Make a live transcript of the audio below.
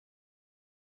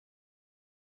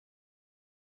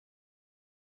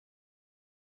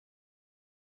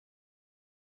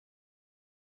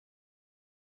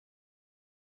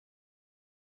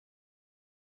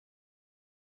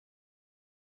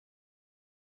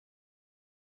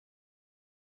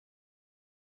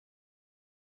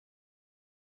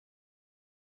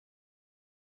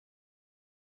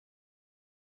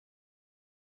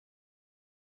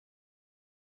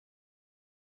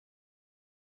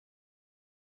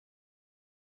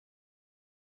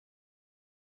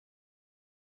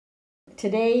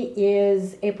Today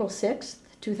is April 6th,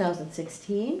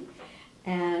 2016,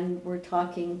 and we're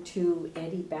talking to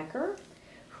Eddie Becker,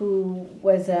 who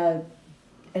was an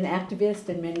activist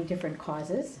in many different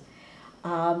causes.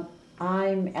 I'm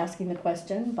asking the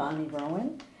question, Bonnie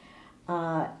Rowan,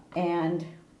 and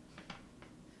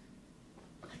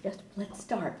I guess let's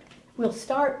start. We'll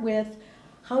start with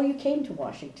how you came to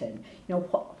Washington. You know,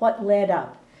 what led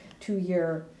up to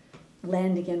your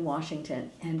landing in Washington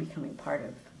and becoming part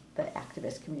of the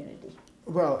activist community?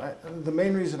 Well, the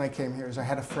main reason I came here is I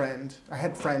had a friend. I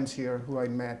had friends here who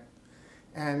I'd met.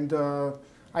 And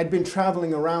I'd been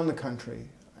traveling around the country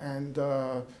and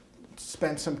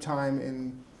spent some time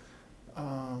in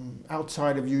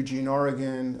outside of Eugene,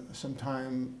 Oregon, some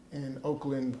time in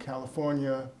Oakland,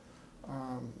 California,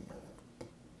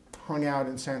 hung out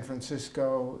in San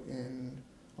Francisco, in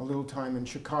a little time in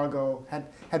Chicago,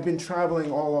 had been traveling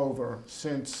all over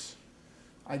since,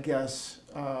 I guess,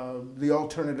 the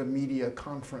Alternative Media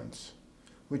Conference,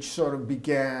 which sort of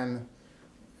began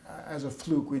as a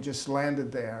fluke. We just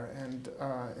landed there and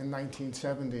in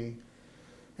 1970.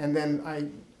 And then I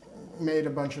made a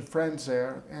bunch of friends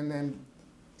there and then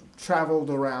traveled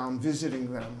around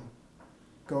visiting them,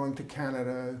 going to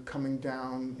Canada, coming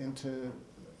down into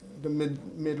the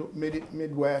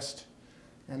Midwest,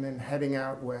 and then heading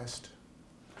out west.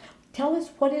 Tell us,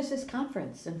 what is this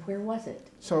conference and where was it?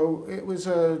 So it was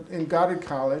in Goddard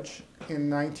College in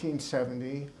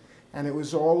 1970, and it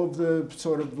was all of the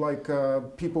sort of like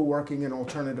people working in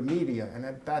alternative media, and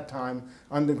at that time,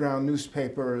 underground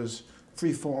newspapers,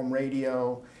 freeform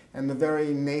radio, and the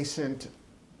very nascent,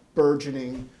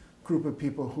 burgeoning group of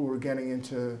people who were getting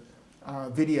into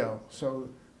video. So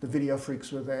the video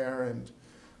freaks were there, and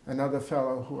another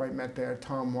fellow who I met there,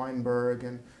 Tom Weinberg,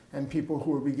 and people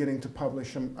who were beginning to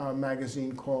publish a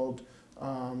magazine called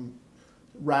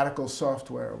Radical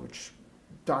Software, which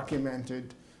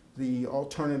documented the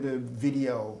alternative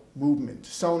video movement.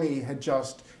 Sony had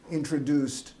just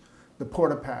introduced the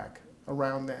Portapack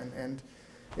around then, and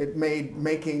it made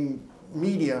making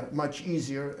media much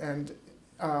easier, and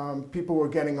people were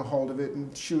getting a hold of it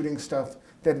and shooting stuff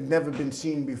that had never been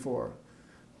seen before,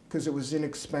 because it was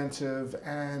inexpensive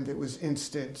and it was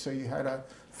instant, so you had a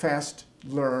fast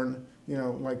learn. You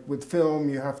know, like with film,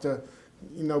 you have to,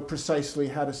 you know precisely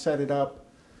how to set it up,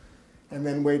 and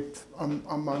then wait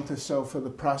a month or so for the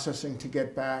processing to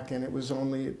get back, and it was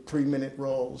only 3-minute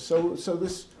rolls. So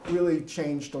this really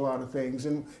changed a lot of things,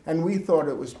 and we thought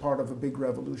it was part of a big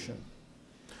revolution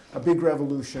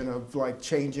of like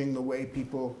changing the way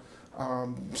people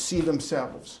see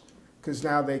themselves, because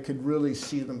now they could really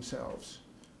see themselves.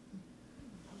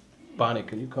 Bonnie,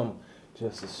 can you come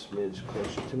just a smidge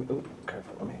closer to me? Oh,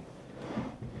 careful with me.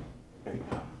 There you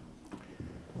go.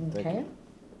 Okay,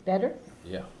 better?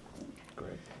 Yeah,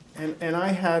 great. And I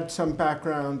had some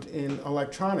background in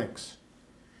electronics,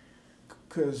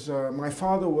 because my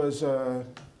father was a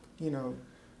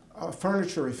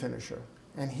furniture refinisher,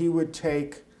 and he would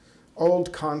take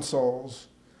old consoles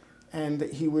and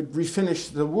he would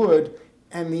refinish the wood,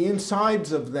 and the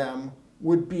insides of them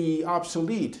would be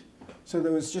obsolete. So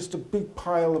there was just a big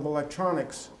pile of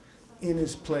electronics in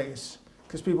his place,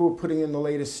 because people were putting in the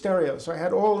latest stereo. So I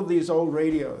had all of these old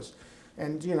radios,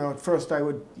 and at first I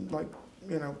would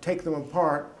take them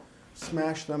apart,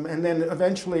 smash them, and then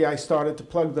eventually I started to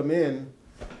plug them in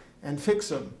and fix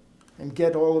them and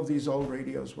get all of these old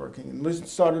radios working, and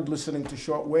started listening to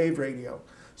shortwave radio.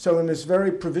 So in this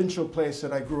very provincial place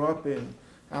that I grew up in,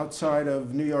 outside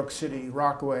of New York City,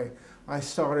 Rockaway, I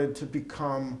started to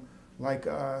become like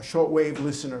a shortwave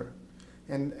listener.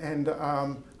 And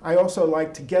I also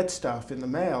liked to get stuff in the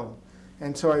mail.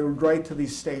 And so I would write to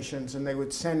these stations, and they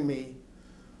would send me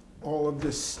all of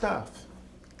this stuff.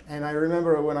 And I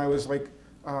remember when I was like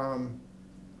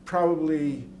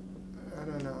probably, I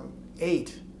don't know,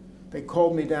 8, they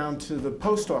called me down to the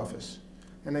post office.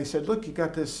 And they said, look, you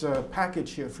got this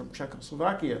package here from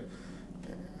Czechoslovakia.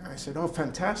 And I said, oh,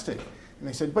 fantastic. And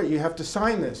they said, but you have to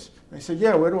sign this. And I said,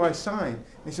 yeah, where do I sign? And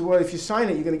they said, well, if you sign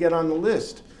it, you're going to get on the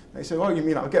list. And I said, oh, you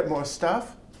mean I'll get more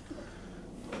stuff?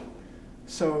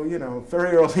 So,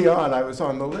 very early on, I was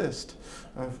on the list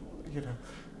of,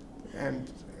 and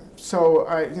so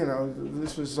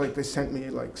this was like they sent me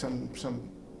like some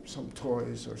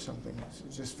toys or something,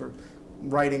 just for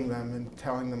writing them and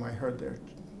telling them I heard their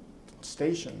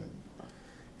station.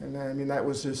 And I mean, that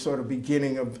was the sort of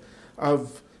beginning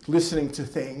of listening to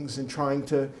things and trying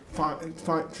to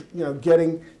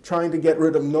trying to get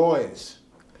rid of noise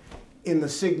in the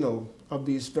signal of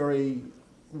these very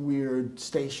weird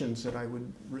stations that I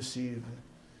would receive,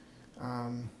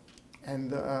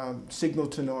 and signal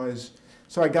to noise.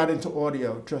 So I got into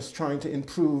audio, just trying to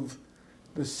improve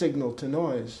the signal to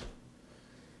noise.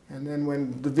 And then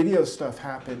when the video stuff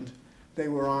happened, they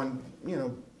were on, you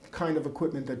know, kind of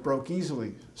equipment that broke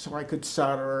easily. So I could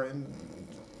solder and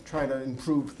try to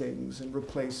improve things and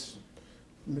replace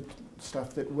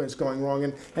stuff that was going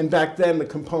wrong. And back then the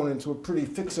components were pretty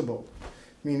fixable,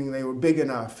 meaning they were big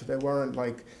enough. They weren't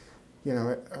like, you know,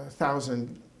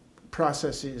 1,000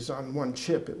 processes on one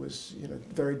chip. It was, you know,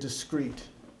 very discrete.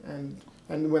 And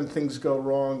when things go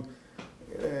wrong,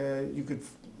 you could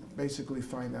basically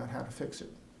find out how to fix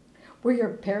it. Were your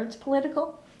parents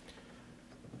political?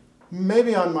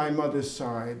 Maybe on my mother's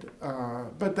side,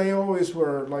 but they always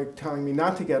were like telling me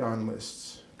not to get on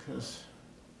lists because,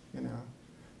 you know,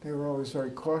 they were always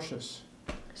very cautious.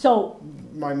 So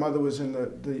my mother was in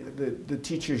the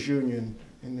teachers' union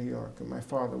in New York, and my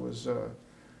father was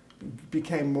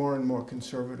became more and more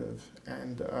conservative,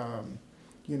 and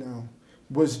you know,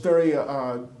 was very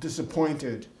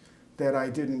disappointed that I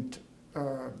didn't,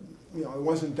 you know, I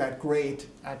wasn't that great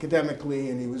academically,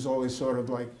 and he was always sort of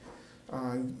like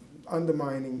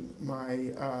undermining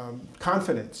my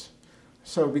confidence.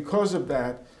 So because of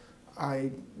that,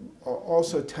 I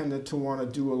also tended to want to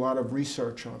do a lot of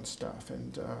research on stuff,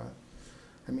 and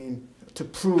I mean, to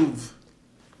prove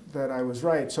that I was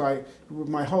right. So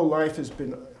my whole life has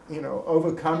been, you know,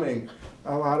 overcoming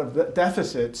a lot of the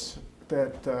deficits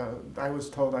that I was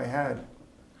told I had.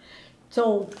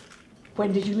 So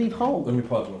when did you leave home? Let me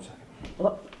pause 1 second.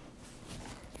 Well,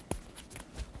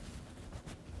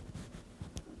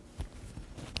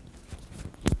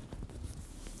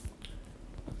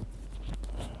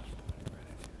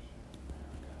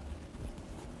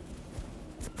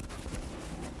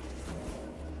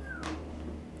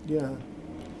 Yeah.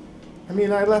 I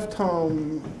mean, I left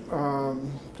home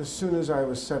as soon as I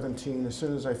was 17, as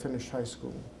soon as I finished high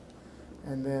school.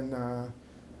 And then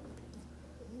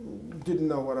didn't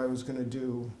know what I was going to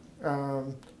do.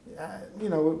 You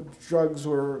know, drugs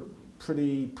were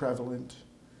pretty prevalent,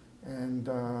 and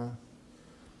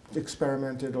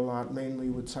experimented a lot, mainly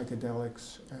with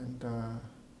psychedelics, and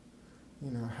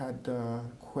you know, had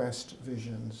quest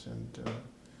visions, and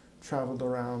traveled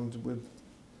around with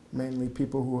mainly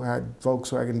people who had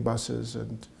Volkswagen buses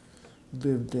and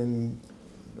lived in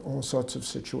all sorts of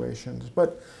situations,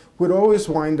 but would always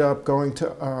wind up going to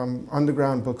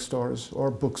underground bookstores or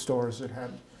bookstores that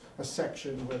had a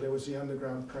section where there was the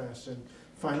underground press, and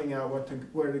finding out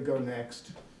where to go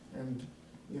next, and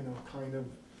you know, kind of,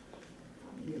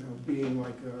 you know, being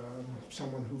like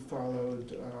someone who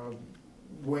followed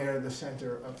where the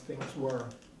center of things were.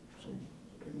 So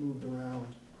it moved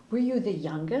around. were you the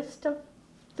youngest of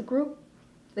the group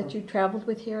that you traveled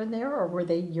with here and there, or were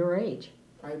they your age?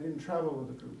 I didn't travel with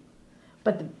a group.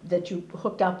 But that you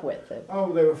hooked up with?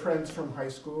 Oh, they were friends from high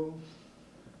school,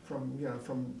 from, you know,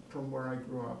 from where I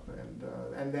grew up,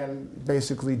 and then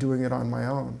basically doing it on my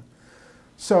own.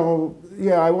 So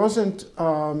yeah, I wasn't.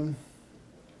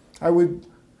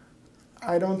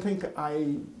 I don't think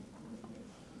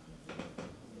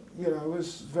you know, it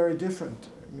was very different.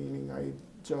 Meaning, I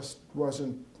just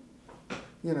wasn't.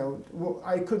 You know, well,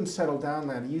 I couldn't settle down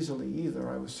that easily either.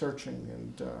 I was searching,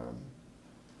 and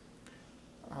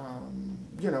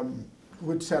you know,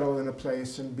 would settle in a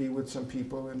place and be with some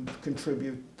people and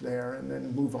contribute there, and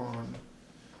then move on.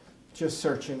 Just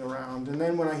searching around. And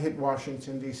then when I hit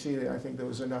Washington, D.C., I think there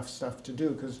was enough stuff to do,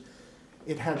 because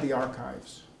it had the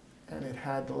archives, and it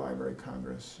had the Library of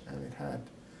Congress, and it had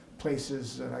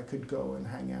places that I could go and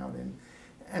hang out in.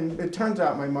 And it turns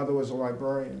out my mother was a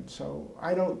librarian, so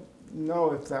I don't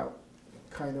know if that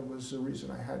kind of was the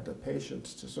reason I had the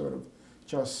patience to sort of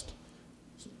just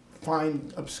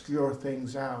find obscure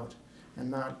things out and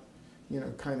not, you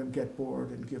know, kind of get bored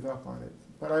and give up on it.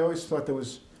 But I always thought there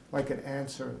was like an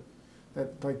answer,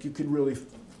 that like you could really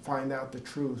find out the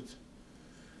truth,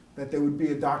 that there would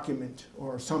be a document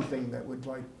or something that would,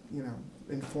 like, you know,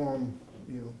 inform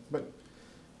you. But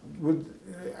with,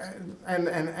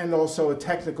 and also a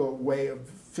technical way of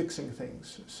fixing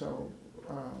things. So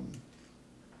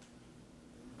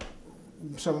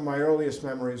some of my earliest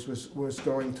memories was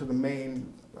going to the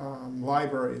main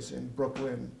libraries in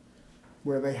Brooklyn,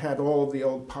 where they had all of the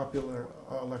old popular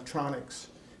electronics,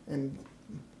 and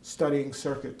studying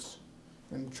circuits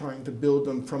and trying to build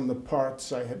them from the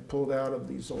parts I had pulled out of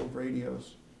these old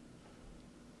radios.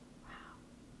 Wow.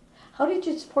 How did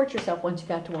you support yourself once you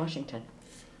got to Washington?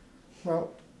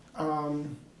 Well,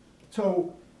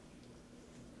 so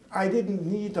I didn't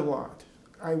need a lot.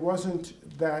 I wasn't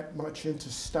that much into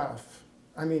stuff.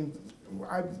 I mean,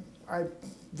 I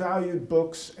valued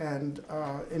books and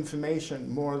information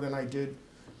more than I did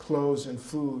clothes and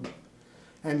food.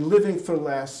 And living for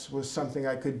less was something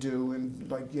I could do, and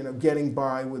like, you know, getting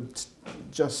by with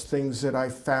just things that I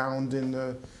found in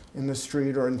the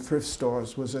street or in thrift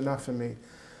stores was enough for me.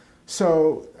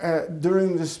 So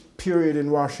during this period in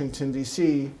Washington,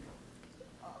 D.C.,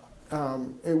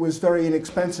 it was very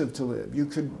inexpensive to live. You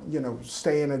could, you know,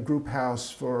 stay in a group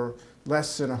house for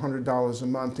less than $100 a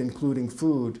month, including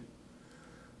food.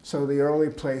 So the early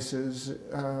places,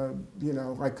 you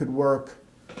know, I could work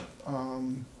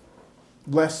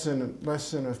less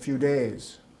than a few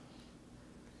days.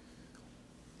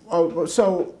 Oh,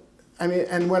 so, I mean,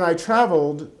 and when I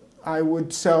traveled, I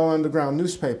would sell underground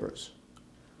newspapers.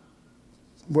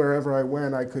 Wherever I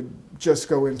went, I could just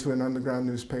go into an underground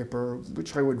newspaper,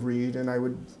 which I would read, and I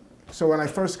would. So when I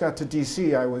first got to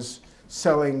D.C., I was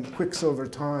selling Quicksilver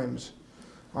Times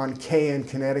on K in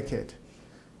Connecticut,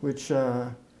 which,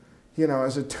 you know,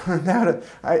 as it turned out,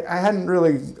 I hadn't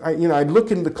really, you know, I'd look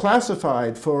in the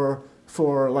classified for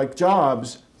like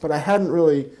jobs, but I hadn't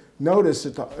really noticed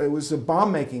that it was a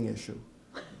bomb-making issue.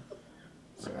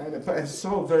 And it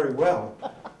sold very well.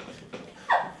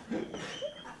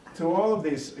 To all of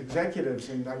these executives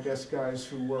and I guess guys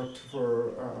who worked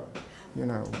for, you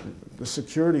know, the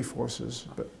security forces.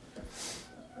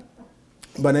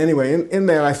 But anyway, in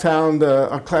there I found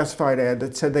a classified ad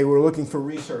that said they were looking for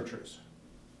researchers.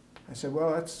 I said,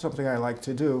 well, that's something I like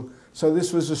to do. So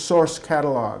this was a source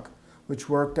catalog, which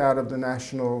worked out of the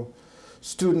National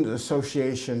Student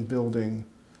Association building.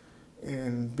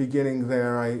 And beginning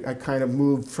there, I kind of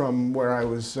moved from where I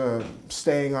was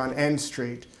staying on N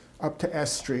Street up to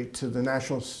S Street to the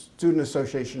National Student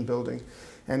Association building.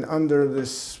 And under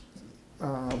this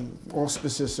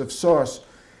auspices of Source,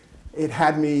 it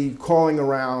had me calling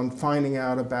around, finding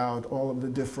out about all of the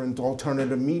different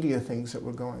alternative media things that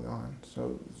were going on.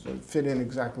 So it fit in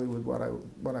exactly with what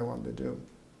I wanted to do.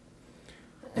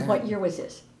 And what year was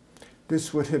this?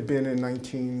 This would have been in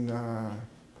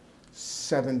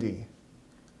 1970,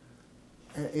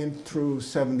 in through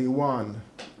 71.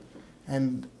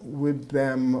 And with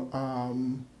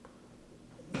them,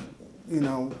 you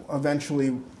know,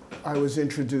 eventually I was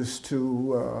introduced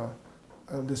to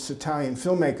this Italian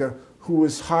filmmaker who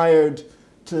was hired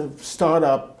to start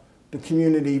up the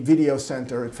community video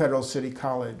center at Federal City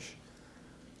College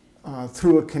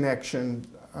through a connection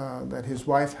that his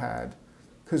wife had.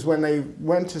 Because when they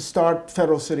went to start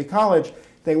Federal City College,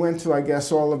 they went to, I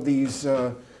guess, all of these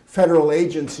federal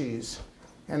agencies.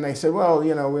 And they said, well,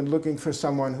 you know, we're looking for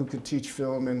someone who could teach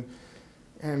film. And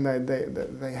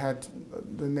they had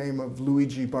the name of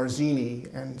Luigi Barzini,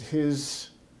 and his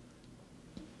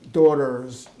daughter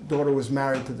was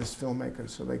married to this filmmaker,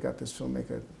 so they got this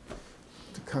filmmaker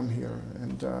to come here.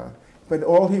 And but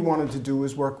all he wanted to do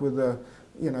was work with the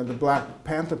Black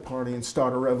Panther Party and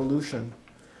start a revolution.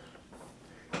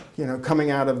 You know,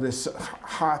 coming out of this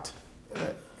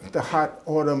the hot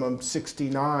autumn of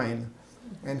 '69,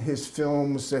 and his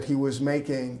films that he was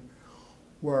making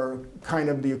were kind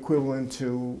of the equivalent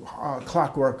to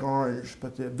Clockwork Orange,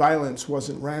 but the violence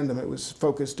wasn't random, it was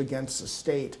focused against the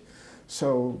state.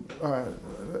 So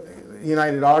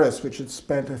United Artists, which had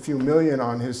spent a few million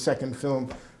on his second film,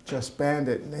 just banned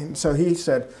it. And so he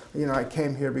said, you know, I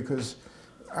came here because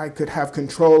I could have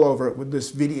control over it with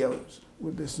this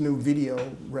new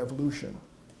video revolution.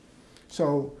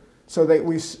 So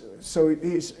he's,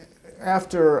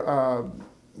 after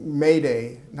May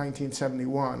Day,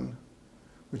 1971,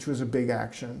 which was a big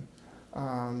action,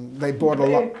 they bought a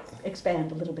lot.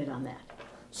 Expand a little bit on that.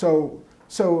 So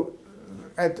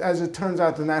as it turns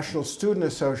out, the National Student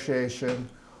Association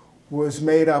was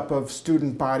made up of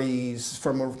student bodies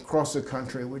from across the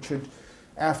country, which had,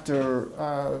 after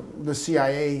the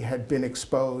CIA had been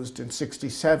exposed in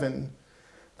 '67,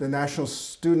 the National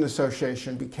Student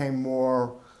Association became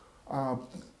more,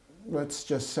 let's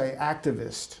just say,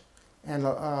 activist. And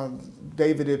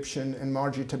David Ipshin and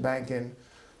Margie Tabankin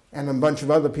and a bunch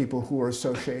of other people who were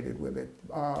associated with it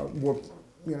were,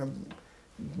 you know,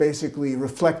 basically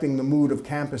reflecting the mood of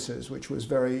campuses, which was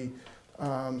very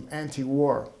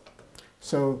anti-war.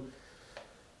 So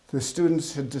the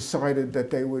students had decided that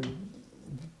they would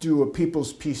do a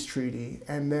People's Peace Treaty,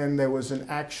 and then there was an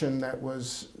action that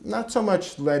was not so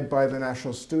much led by the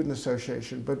National Student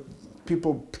Association, but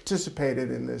people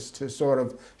participated in this to sort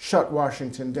of shut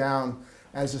Washington down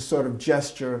as a sort of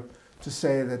gesture to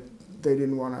say that they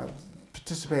didn't want to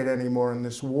participate anymore in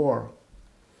this war.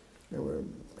 They were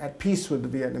at peace with the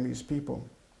Vietnamese people.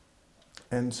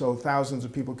 And so thousands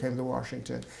of people came to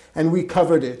Washington. And we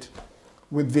covered it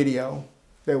with video.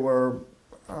 There were,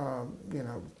 you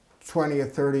know, 20 or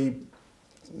 30,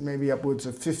 maybe upwards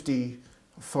of 50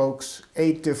 folks,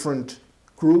 8 different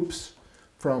groups,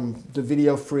 from the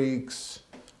Video Freaks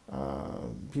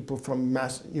people from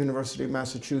University of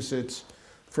Massachusetts,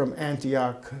 from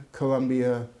Antioch,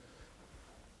 Columbia,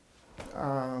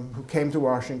 who came to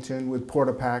Washington with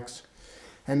porta packs.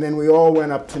 And then we all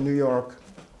went up to New York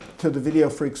to the Video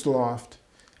Freaks loft.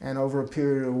 And over a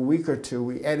period of a week or two,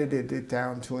 we edited it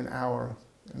down to an hour.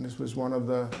 And this was one of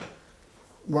the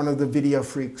Video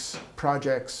Freaks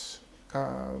projects.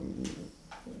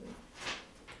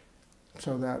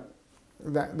 So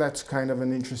that's kind of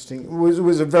an interesting, it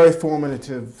was a very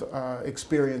formative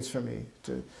experience for me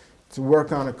to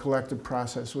work on a collective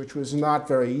process, which was not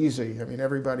very easy. I mean,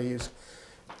 everybody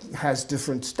has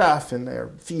different stuff and they're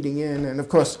feeding in. And of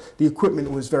course, the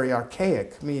equipment was very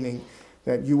archaic, meaning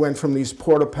that you went from these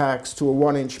porta packs to a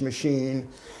 1-inch machine.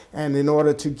 And in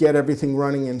order to get everything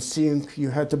running in sync, you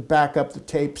had to back up the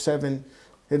tape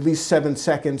at least 7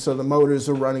 seconds so the motors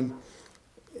are running.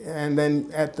 And then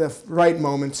at the right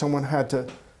moment, someone had to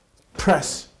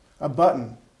press a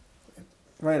button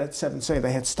right at 7 seconds.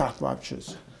 They had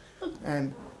stopwatches.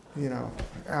 And, you know,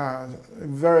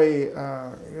 very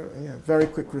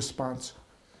quick response.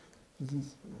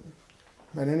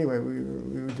 But anyway,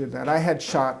 we did that. I had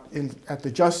shot at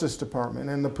the Justice Department,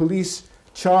 and the police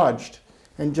charged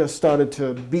and just started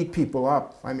to beat people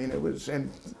up. I mean, it was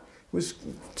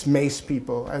mace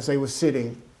people as they were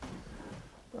sitting.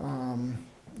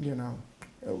 You know,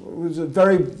 it was a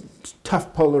very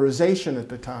tough polarization at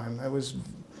the time.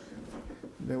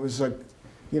 There was like,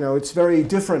 you know, it's very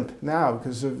different now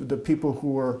because of the people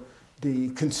who were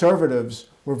the conservatives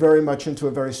were very much into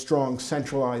a very strong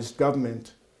centralized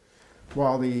government,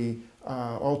 while the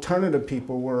alternative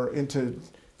people were into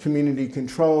community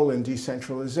control and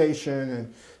decentralization,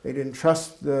 and they didn't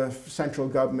trust the central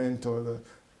government or the.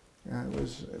 It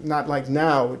was not like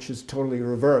now, which is totally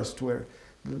reversed, where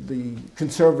the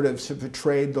conservatives have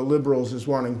portrayed the liberals as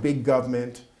wanting big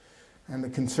government, and the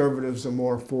conservatives are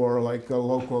more for like a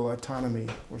local autonomy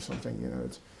or something. You know,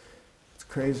 it's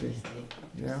crazy.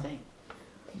 Yeah.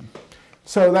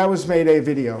 So that was Mayday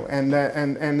video, and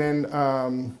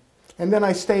then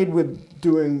I stayed with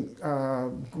doing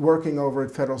working over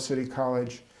at Federal City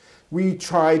College. We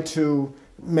tried to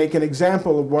make an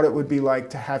example of what it would be like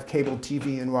to have cable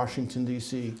TV in Washington,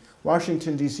 D.C.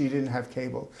 Washington, D.C. didn't have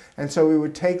cable. And so we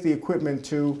would take the equipment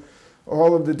to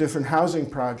all of the different housing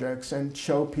projects and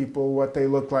show people what they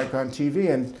look like on TV.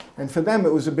 And for them,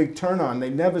 it was a big turn on.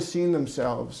 They'd never seen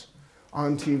themselves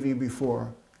on TV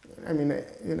before. I mean,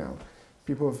 you know,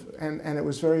 people have, and it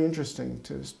was very interesting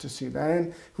to see that. And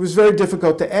it was very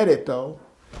difficult to edit, though,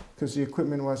 because the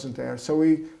equipment wasn't there. So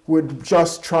we would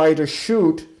just try to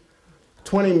shoot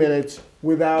 20 minutes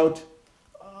without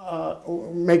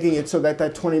making it so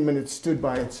that 20 minutes stood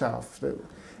by itself.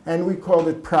 And we called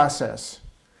it process.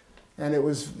 And it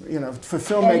was, you know, for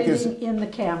filmmakers. Editing in the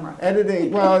camera.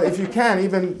 Editing, well, if you can,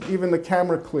 even the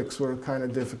camera clicks were kind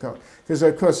of difficult. Because,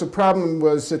 of course, the problem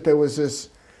was that there was this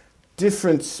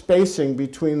different spacing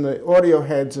between the audio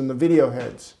heads and the video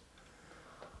heads.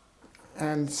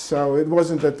 And so it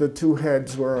wasn't that the two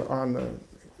heads were on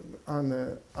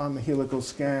the helical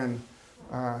scan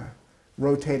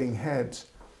rotating heads.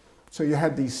 So you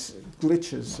had these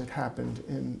glitches that happened,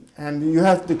 and you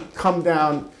have to come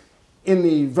down in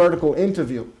the vertical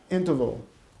interval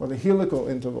or the helical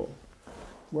interval.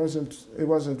 It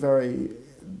wasn't very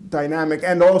dynamic,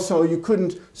 and also you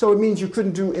couldn't. So it means you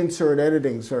couldn't do insert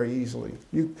editings very easily.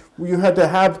 You had to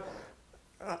have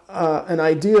an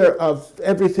idea of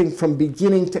everything from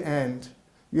beginning to end.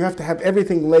 You have to have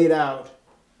everything laid out,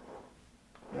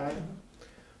 right?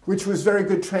 Which was very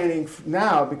good training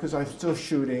now because I'm still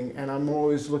shooting and I'm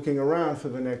always looking around for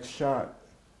the next shot,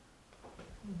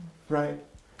 right?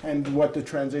 And what the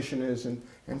transition is, and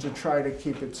to try to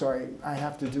keep it so I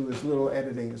have to do as little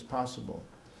editing as possible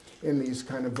in these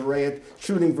kind of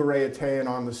shooting variete and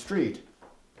on the street.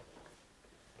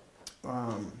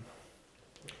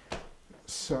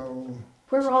 So.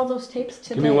 Where are all those tapes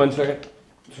today? Give me 1 second.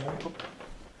 Where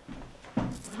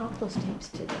are all those tapes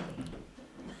today?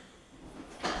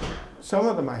 Some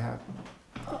of them I have.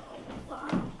 Oh,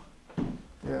 wow.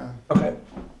 Yeah. Okay.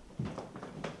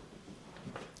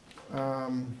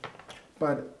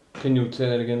 But Can you say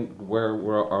that again? Where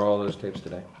are all those tapes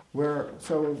today?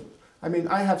 I mean,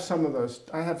 I have some of those.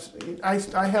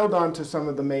 I held on to some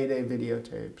of the Mayday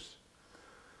videotapes.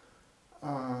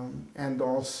 And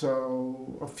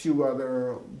also a few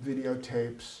other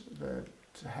videotapes that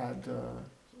had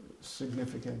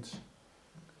significance.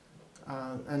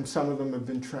 And some of them have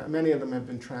been, many of them have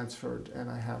been transferred, and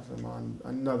I have them on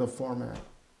another format.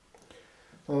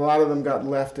 A lot of them got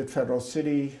left at Federal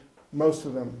City. Most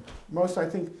of them,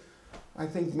 I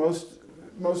think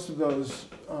most of those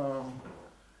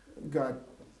got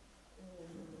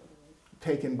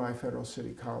taken by Federal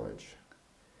City College.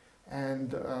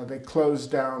 And they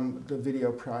closed down the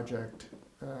video project.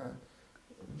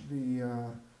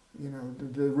 The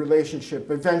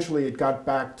relationship, eventually it got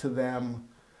back to them,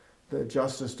 the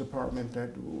Justice Department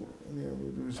that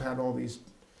had all these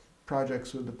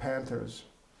projects with the Panthers,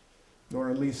 or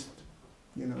at least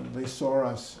they saw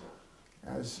us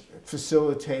as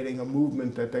facilitating a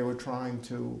movement that they were trying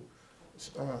to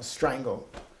strangle.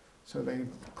 So they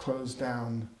closed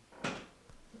down.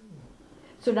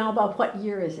 So now about what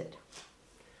year is it?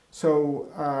 So,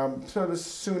 this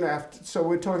soon after, so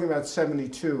we're talking about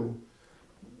 72,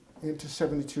 into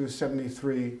 72,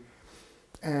 73,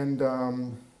 and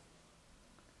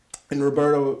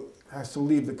Roberto has to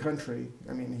leave the country.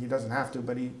 I mean, he doesn't have to,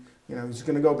 but he's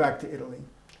going to go back to Italy.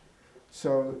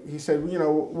 So he said,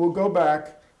 we'll go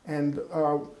back, and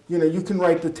you can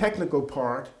write the technical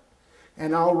part,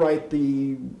 and I'll write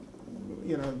the,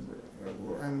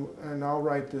 and I'll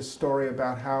write this story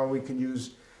about how we can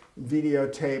use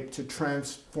videotape to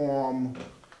transform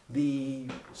the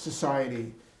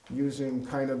society, using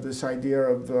kind of this idea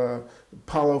of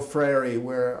Paulo Freire,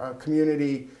 where a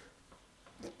community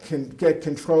can get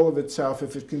control of itself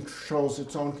if it controls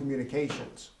its own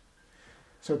communications.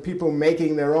 So people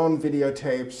making their own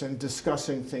videotapes and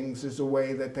discussing things is a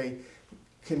way that they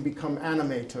can become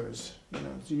animators,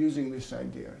 using this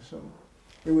idea. So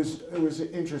it was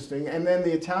interesting. And then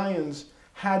the Italians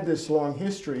had this long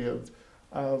history of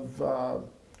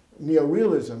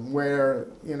neorealism, where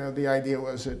the idea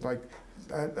was that like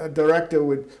a director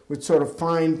would sort of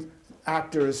find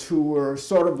actors who were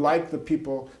sort of like the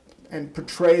people and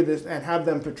portray this and have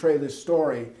them portray this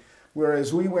story,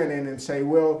 whereas we went in and say,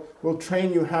 we'll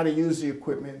train you how to use the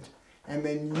equipment, and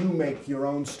then you make your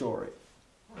own story.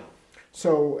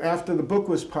 So after the book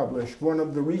was published, one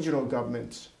of the regional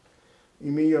governments,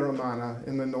 Emilia-Romagna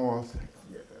in the north,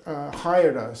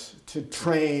 hired us to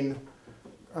train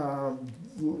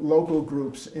local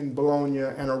groups in Bologna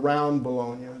and around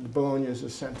Bologna. Bologna is the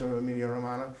center of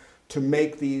Emilia-Romagna, to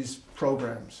make these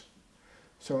programs.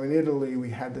 So in Italy, we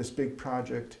had this big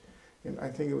project, I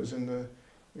think it was in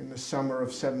the summer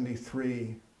of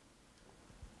 '73,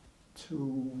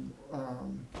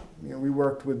 we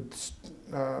worked with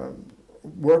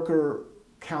worker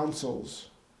councils,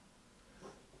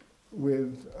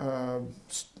 with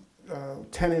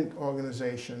tenant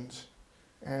organizations,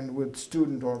 and with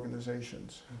student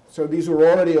organizations. So these were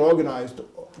already organized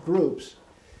groups,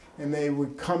 and they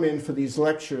would come in for these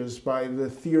lectures by the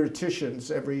theoreticians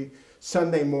every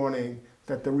Sunday morning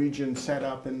that the region set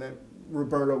up and that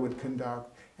Roberto would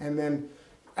conduct. And then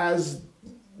as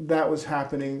that was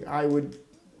happening, I would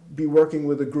be working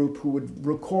with a group who would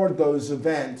record those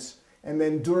events, and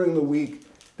then during the week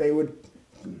they would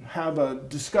have a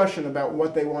discussion about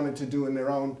what they wanted to do in their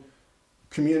own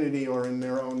community or in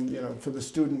their own, for the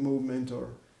student movement,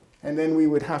 and then we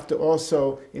would have to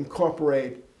also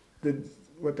incorporate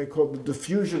what they called the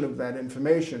diffusion of that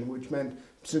information, which meant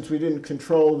since we didn't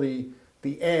control the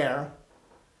air,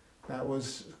 that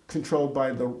was controlled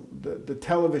by the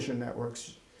television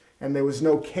networks, and there was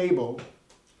no cable,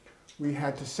 we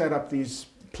had to set up these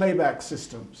playback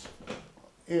systems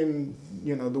in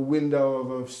the window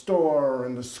of a store or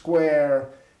in the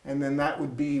square, and then that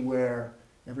would be where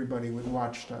everybody would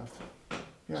watch stuff.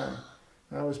 Yeah,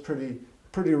 that was pretty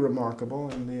remarkable,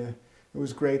 and it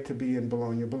was great to be in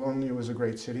Bologna. Bologna was a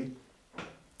great city,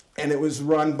 and it was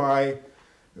run by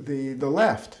the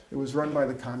left. It was run by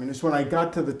the communists. When I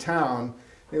got to the town,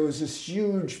 there was this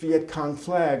huge Viet Cong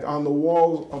flag on the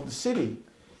wall of the city,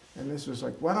 and this was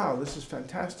like, wow, this is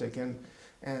fantastic. And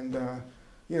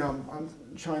I'm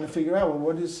trying to figure out, well,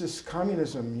 what is this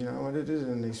communism? What it is?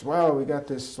 And they said, well, we got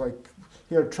this, like,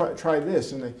 here, try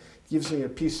this. And he gives me a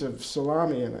piece of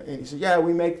salami, and he said, yeah,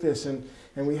 we make this, and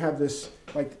we have this,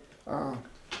 like,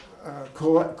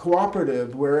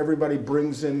 cooperative where everybody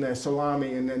brings in their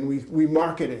salami, and then we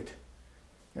market it.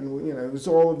 And it was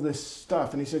all of this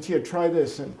stuff. And he said, here, try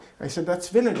this. And I said, that's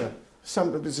vinegar.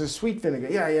 It's a sweet vinegar.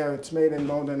 Yeah, it's made in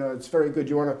Modena. It's very good.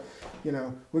 You want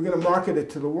to, we're going to market it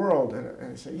to the world.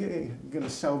 And I said, you're going to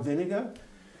sell vinegar?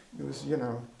 It was, it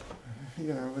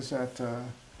was that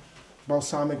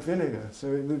balsamic vinegar. So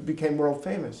it became world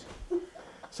famous.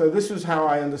 So this was how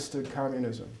I understood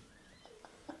communism.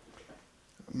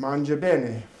 Mangia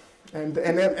bene. And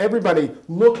everybody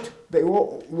looked, they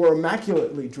all were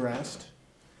immaculately dressed.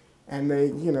 And they,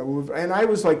 and I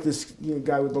was like this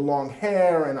guy with the long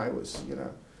hair, and I was,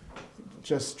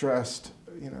 just dressed,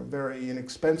 very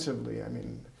inexpensively. I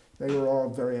mean, they were all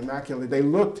very immaculate. They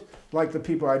looked like the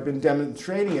people I'd been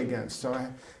demonstrating against. So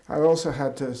I also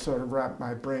had to sort of wrap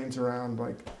my brains around,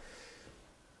 like,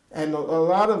 And a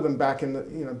lot of them back in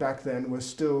the, back then was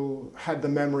still had the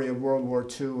memory of World War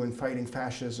II and fighting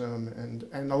fascism,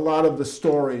 and a lot of the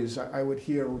stories I would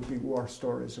hear would be war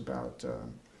stories about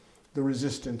the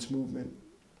resistance movement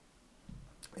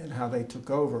and how they took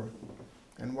over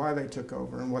and why they took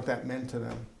over and what that meant to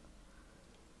them.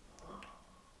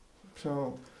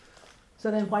 So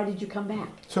then why did you come back?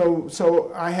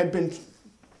 So I had been,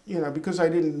 because I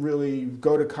didn't really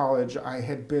go to college, I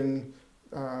had been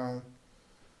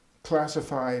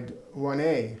classified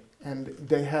 1A, and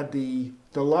they had the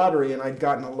lottery, and I'd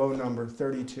gotten a low number,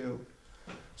 32.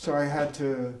 So I had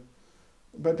to,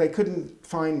 but they couldn't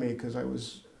find me because I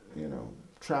was,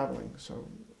 traveling. So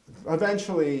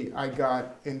eventually I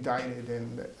got indicted,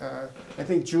 and I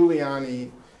think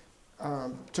Giuliani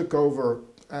took over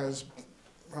as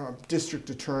district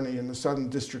attorney in the Southern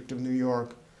District of New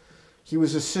York. He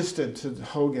was assistant to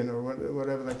Hogan, or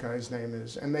whatever that guy's name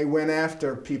is, and they went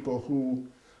after people who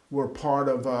were part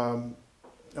of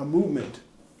a movement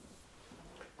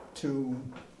to,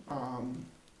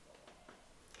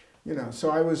 so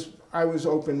I was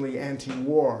openly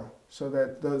anti-war, so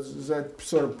that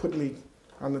sort of put me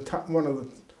on the top, one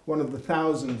of the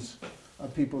thousands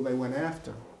of people they went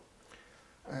after,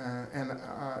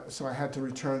 so I had to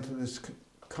return to this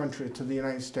country, to the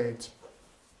United States,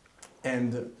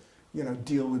 and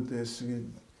deal with this,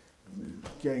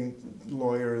 getting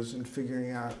lawyers and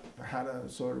figuring out how to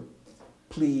sort of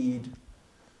plead.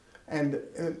 And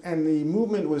the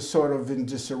movement was sort of in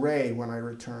disarray when I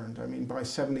returned. I mean, by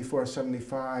 74,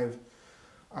 75,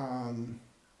 I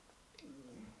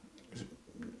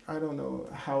don't know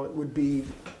how it would be.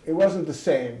 It wasn't the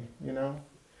same,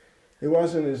 It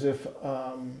wasn't as if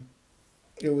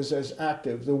it was as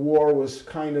active. The war was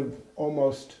kind of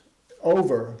almost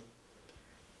over.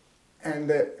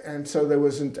 And so there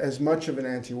wasn't as much of an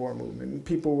anti-war movement.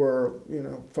 People were,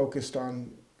 focused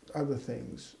on other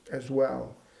things as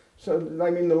well. So,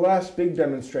 I mean, the last big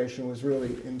demonstration was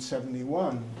really in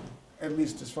 '71, at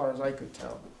least as far as I could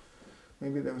tell.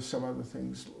 Maybe there was some other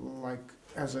things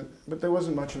but there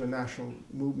wasn't much of a national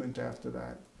movement after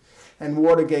that. And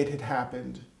Watergate had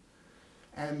happened,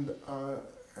 and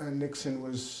Nixon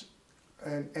was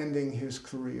ending his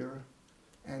career,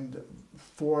 and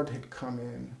Ford had come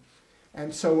in.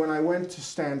 And so when I went to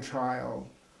stand trial,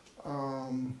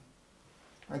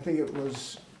 I think it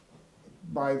was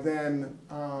by then,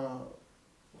 I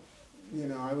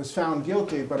was found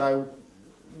guilty, but I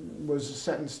was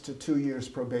sentenced to 2 years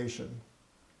probation.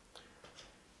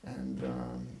 And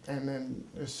then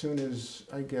as soon as,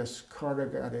 I guess, Carter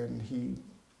got in, he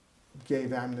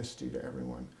gave amnesty to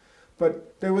everyone.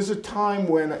 But there was a time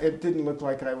when it didn't look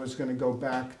like I was going to go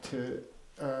back to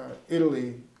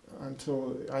Italy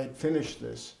until I had finished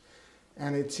this.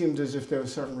 And it seemed as if there were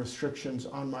certain restrictions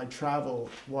on my travel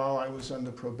while I was under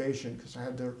probation, because I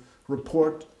had to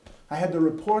report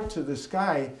to this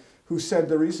guy who said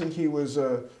the reason he was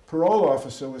a parole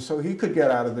officer was so he could get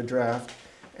out of the draft.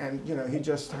 And he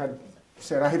just had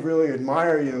said, I really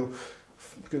admire you,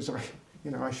 because I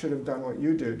should have done what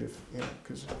you did,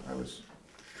 because I was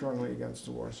strongly against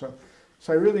the war. So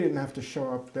I really didn't have to show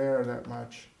up there that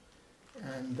much.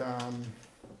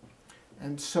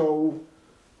 And so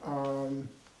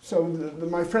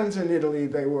my friends in Italy,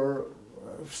 they were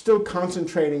still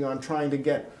concentrating on trying to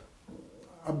get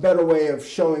a better way of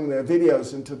showing their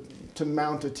videos and to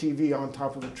mount a TV on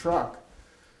top of the truck,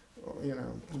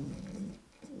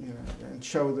 and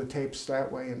show the tapes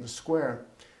that way in the square.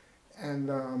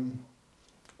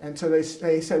 And so they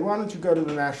said, why don't you go to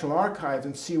the National Archives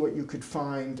and see what you could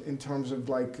find in terms of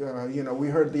we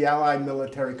heard the Allied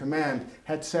Military Command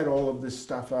had set all of this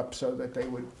stuff up so that they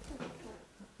would,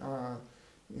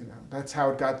 that's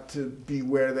how it got to be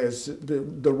where there's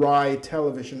the RAI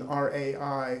television,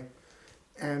 R-A-I,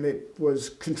 and it was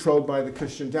controlled by the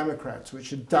Christian Democrats, which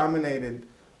had dominated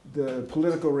the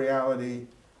political reality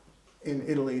in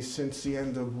Italy since the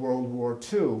end of World War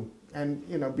II.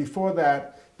 And before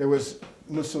that, there was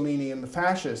Mussolini and the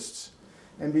fascists.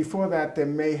 And before that, there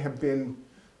may have been,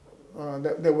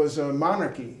 there was a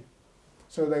monarchy.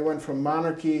 So they went from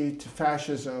monarchy to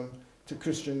fascism to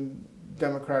Christian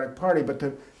Democratic Party. But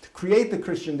to create the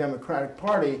Christian Democratic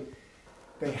Party,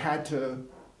 they had to,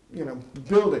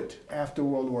 build it after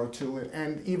World War II.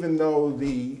 And even though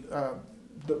the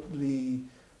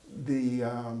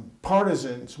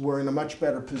partisans were in a much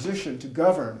better position to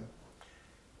govern,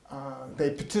 they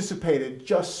participated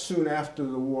just soon after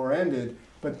the war ended,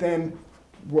 but then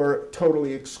were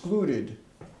totally excluded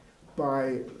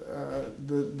by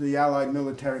the Allied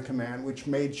Military Command, which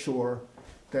made sure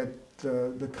that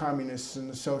the communists and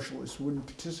the socialists wouldn't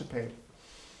participate.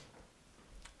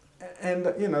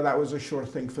 And, you know, that was a sure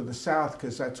thing for the South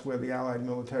because that's where the Allied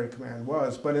military command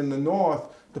was. But in the North,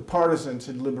 the partisans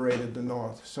had liberated the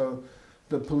North. So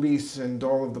the police and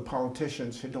all of the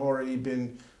politicians had already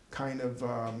been kind of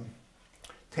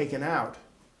taken out.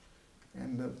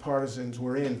 And the partisans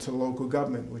were into local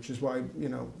government, which is why, you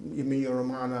know,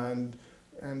 Emilia-Romagna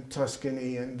and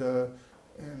Tuscany and the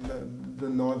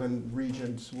northern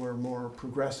regions were more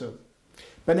progressive.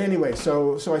 But anyway,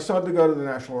 so I started to go to the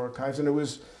National Archives, and it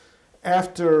was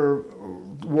after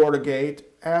Watergate,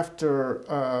 after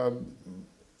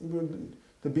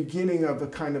the beginning of a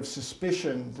kind of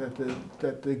suspicion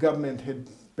that the government had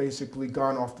basically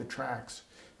gone off the tracks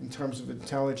in terms of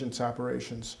intelligence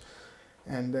operations.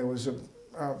 And there was a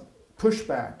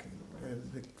pushback,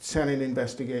 the Senate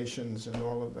investigations and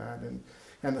all of that.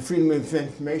 And the Freedom of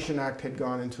Information Act had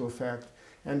gone into effect.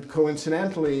 And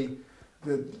coincidentally,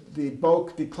 the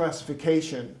bulk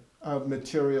declassification of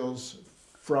materials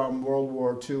from World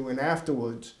War II and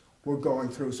afterwards were going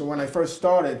through. So when I first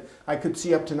started, I could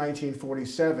see up to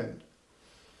 1947.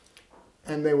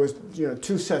 And there was, you know,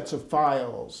 2 sets of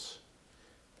files.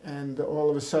 And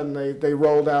all of a sudden they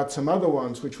rolled out some other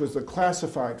ones, which was the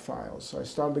classified files. So I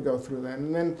started to go through them.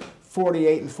 And then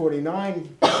 48 and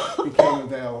 49 became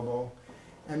available.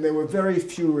 And there were very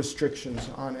few restrictions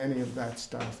on any of that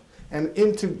stuff. And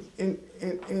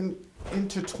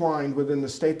intertwined within the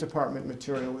State Department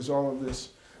material was all of this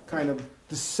kind of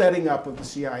the setting up of the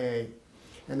CIA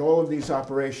and all of these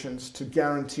operations to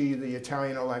guarantee the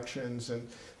Italian elections and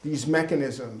these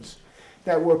mechanisms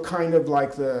that were kind of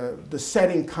like the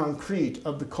setting concrete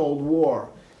of the Cold War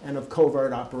and of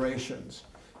covert operations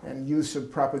and use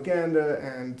of propaganda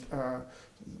and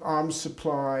arms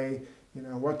supply, you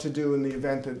know, what to do in the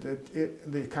event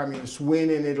that the communists win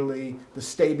in Italy. The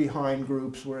stay-behind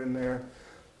groups were in there.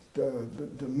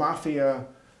 The mafia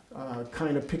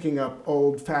kind of picking up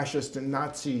old fascist and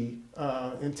Nazi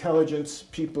intelligence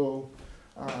people.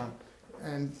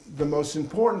 And the most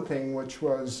important thing, which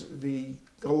was the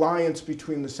alliance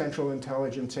between the Central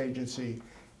Intelligence Agency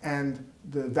and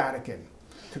the Vatican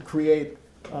to create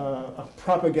a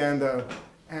propaganda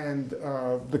and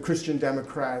the Christian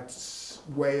Democrats'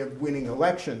 way of winning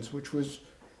elections, which was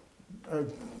a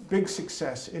big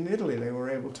success in Italy. They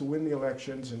were able to win the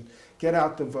elections and get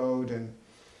out the vote and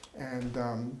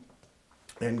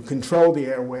control the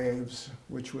airwaves,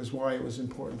 which was why it was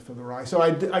important for the rise. So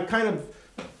I kind of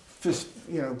just,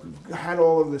 you know, had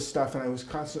all of this stuff, and I was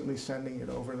constantly sending it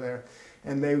over there.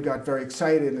 And they got very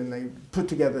excited, and they put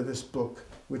together this book,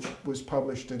 which was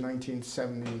published in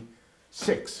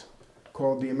 1976,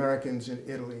 called The Americans in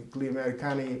Italy, Gli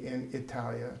Americani in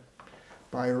Italia,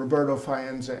 by Roberto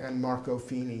Faenza and Marco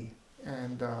Fini.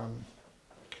 And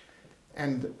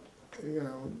you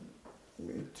know,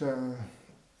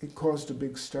 it caused a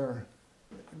big stir.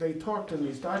 They talked in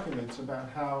these documents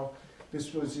about how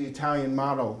this was the Italian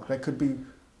model that could be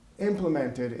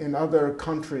implemented in other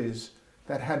countries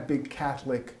that had big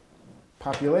Catholic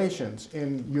populations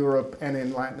in Europe and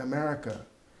in Latin America.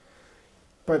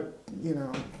 But, you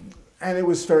know, and it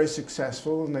was very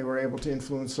successful, and they were able to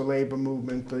influence the labor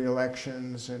movement, the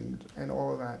elections, and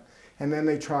all of that. And then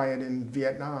they try it in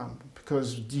Vietnam,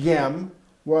 because Diem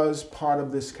was part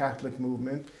of this Catholic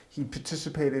movement. He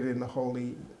participated in the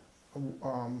Holy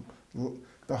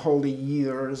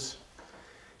Years,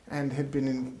 and had been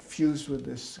infused with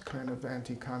this kind of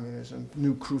anti-communism,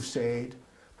 new crusade.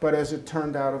 But as it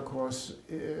turned out, of course,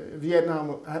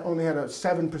 Vietnam only had a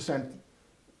 7%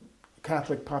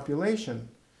 Catholic population.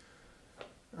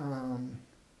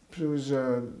 It was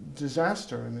a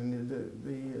disaster. I mean,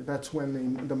 that's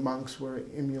when the monks were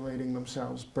immolating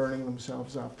themselves, burning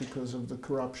themselves up because of the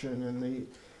corruption and the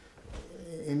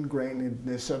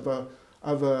ingrainedness of a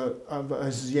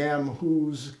Ziem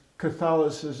whose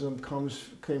Catholicism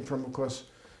came from, of course,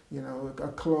 you know, a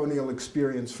colonial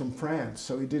experience from France.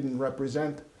 So he didn't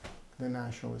represent the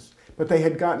nationalists. But they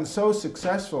had gotten so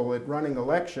successful at running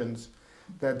elections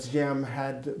that Ziem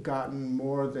had gotten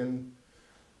more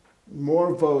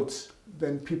votes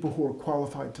than people who were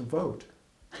qualified to vote.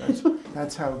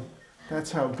 That's how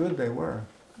good they were.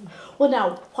 Well,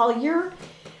 now, while you're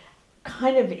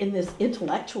kind of in this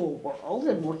intellectual world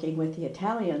and working with the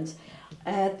Italians,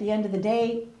 at the end of the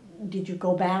day, did you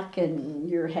go back and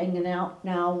you're hanging out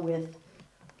now with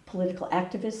political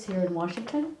activists here in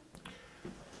Washington?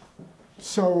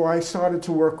 So I started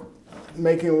to work,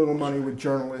 making a little money with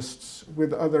journalists,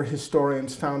 with other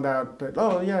historians, found out that,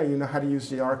 oh yeah, you know how to use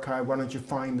the archive, why don't you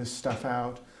find this stuff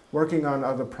out, working on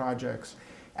other projects.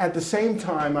 At the same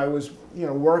time, I was, you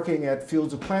know, working at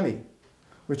Fields of Plenty,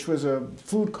 which was a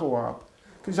food co-op,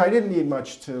 because I didn't need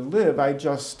much to live. I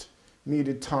just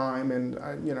needed time, and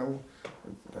you know,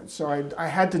 so I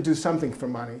had to do something for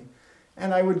money.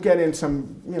 And I would get in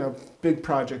some, you know, big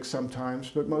projects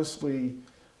sometimes, but mostly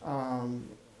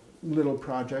little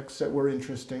projects that were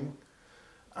interesting.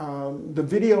 The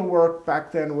video work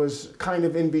back then was kind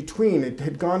of in between. It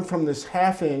had gone from this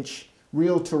half-inch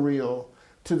reel-to-reel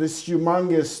to this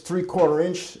humongous 3/4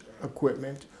 inch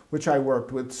equipment, which I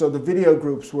worked with. So the video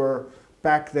groups were,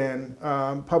 back then,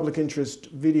 public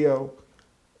interest video.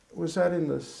 Was that in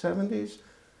the 70s?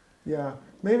 Yeah,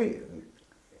 maybe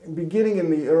beginning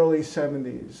in the early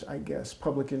 70s, I guess,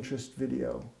 public interest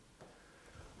video.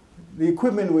 The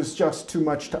equipment was just too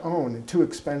much to own and too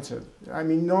expensive. I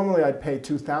mean, normally I'd pay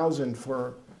 $2,000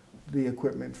 for the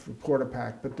equipment for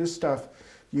Portapack, but this stuff,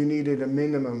 you needed a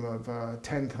minimum of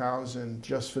 $10,000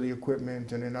 just for the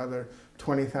equipment and another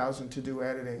 $20,000 to do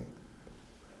editing.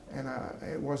 And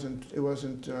it wasn't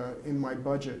in my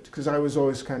budget, because I was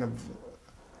always kind of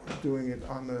doing it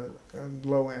on the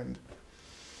low end.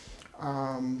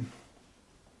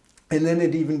 And then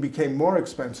it even became more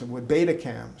expensive with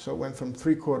Betacam, so it went from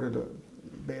 3/4 to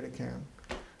Betacam.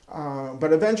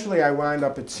 But eventually I wound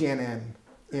up at CNN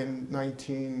in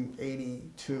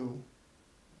 1982,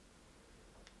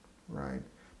 right?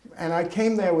 And I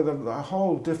came there with a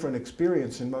whole different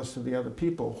experience than most of the other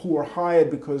people who were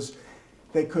hired because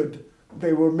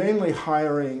they were mainly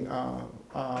hiring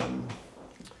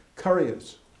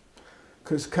couriers,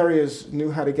 because couriers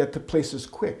knew how to get to places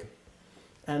quick.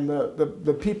 And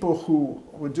the people who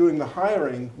were doing the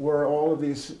hiring were all of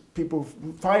these people,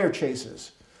 fire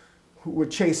chasers, who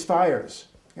would chase fires.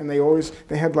 And they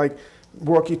had like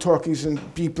walkie-talkies and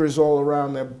beepers all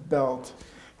around their belt.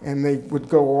 And they would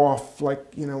go off like,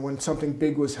 you know, when something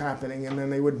big was happening, and then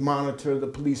they would monitor the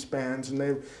police bands, and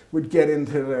they would get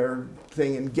into their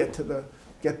thing and get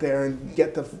there and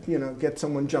get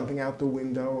someone jumping out the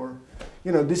window, or,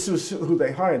 you know, this was who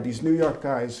they hired, these New York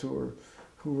guys who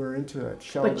were into that.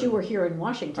 Sheldon. But you were here in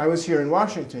Washington. I was here in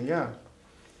Washington, yeah.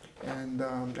 And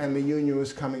the union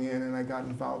was coming in, and I got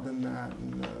involved in that,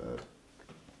 and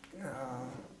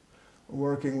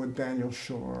working with Daniel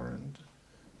Shore.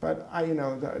 But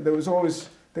there was always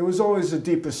a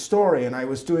deeper story, and I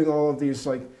was doing all of these,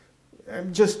 like,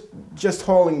 just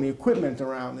hauling the equipment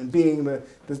around and being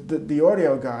the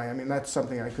audio guy. I mean, that's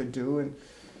something I could do,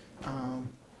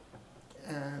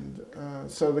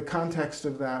 so the context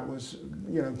of that was,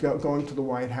 you know, going to the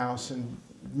White House and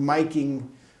miking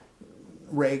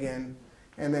Reagan,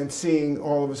 and then seeing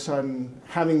all of a sudden,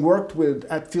 having worked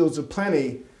at Fields of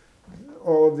Plenty,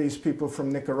 all of these people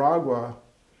from Nicaragua,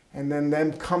 and then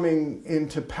them coming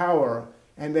into power,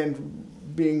 and then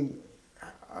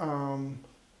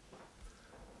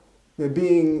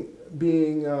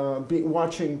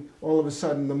watching all of a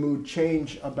sudden the mood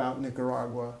change about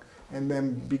Nicaragua, and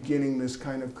then beginning this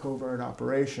kind of covert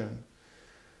operation,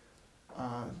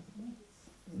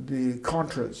 the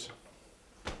Contras,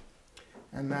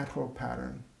 and that whole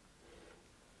pattern.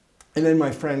 And then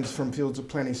my friends from Fields of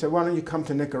Plenty said, why don't you come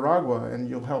to Nicaragua and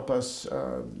you'll help us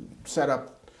set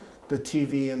up the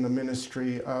TV and the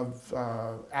Ministry of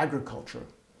Agriculture.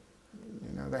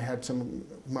 You know, they had some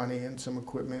money and some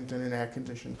equipment and an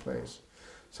air-conditioned place.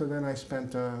 So then I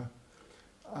spent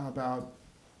about,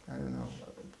 I don't know,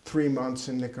 3 months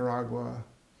in Nicaragua.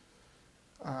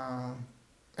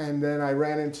 And then I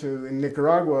ran into, in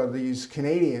Nicaragua, these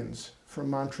Canadians from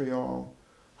Montreal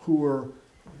who were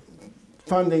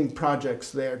funding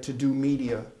projects there to do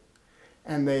media.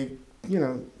 And they, you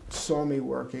know, saw me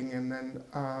working, and then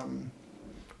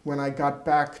when I got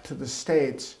back to the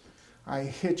States, I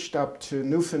hitched up to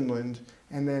Newfoundland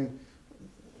and then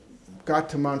got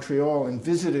to Montreal and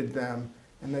visited them,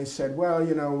 and they said, well,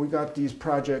 you know, we got these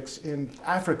projects in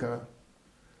Africa,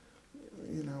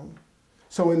 you know.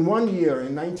 So in 1 year,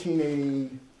 in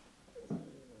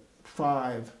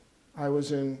 1985, I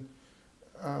was in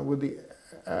with the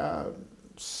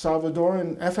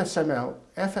Salvadoran FSL,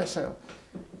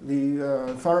 the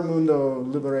Faramundo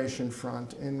Liberation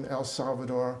Front in El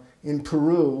Salvador, in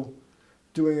Peru,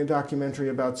 doing a documentary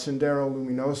about Sendero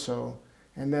Luminoso,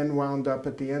 and then wound up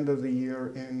at the end of the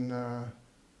year in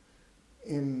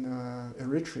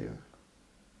Eritrea.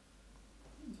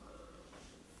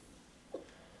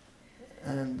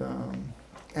 And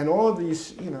all of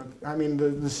these, you know, I mean,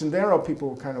 the Sendero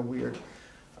people were kind of weird.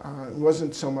 It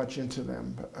wasn't so much into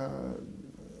them, but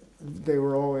they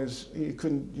were always, you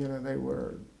couldn't, you know, they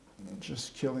were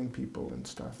just killing people and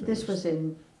stuff. This was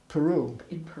in Peru.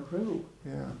 In Peru.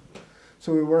 Yeah.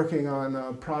 So we were working on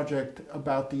a project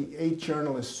about the 8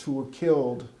 journalists who were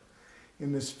killed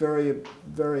in this very,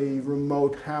 very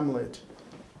remote hamlet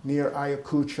near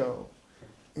Ayacucho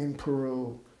in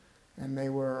Peru. and they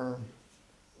were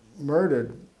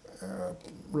murdered,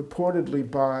 reportedly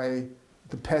by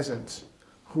the peasants,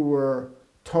 who were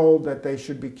told that they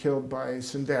should be killed by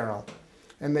Sendero.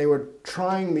 And they were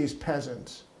trying these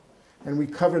peasants, and we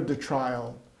covered the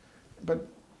trial. But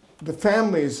the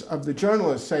families of the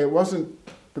journalists say it wasn't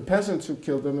the peasants who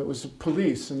killed them, it was the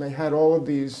police, and they had all of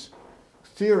these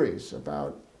theories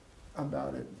about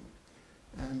it.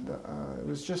 And it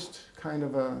was just kind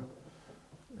of a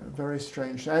very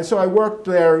strange. And so I worked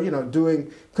there, you know,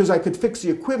 doing, because I could fix the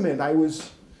equipment. I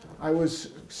was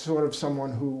sort of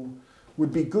someone who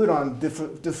would be good on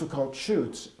difficult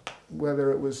shoots,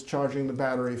 whether it was charging the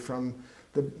battery from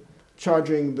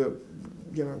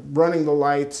running the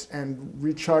lights and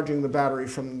recharging the battery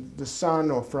from the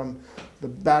sun, or from the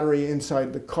battery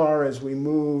inside the car as we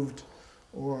moved,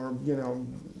 or, you know,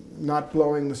 not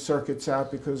blowing the circuits out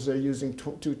because they're using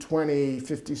 220,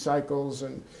 50 cycles,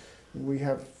 and we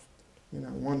have, you know,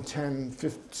 110,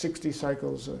 50, 60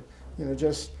 cycles, you know,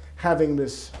 just having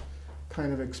this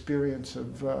kind of experience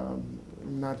of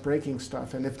not breaking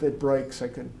stuff. And if it breaks, I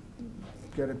could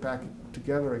get it back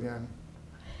together again.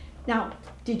 Now,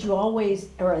 did you always,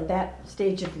 or at that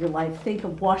stage of your life, think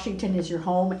of Washington as your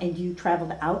home and you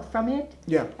traveled out from it?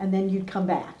 Yeah. And then you'd come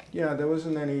back? Yeah, there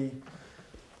wasn't any,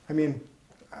 I mean,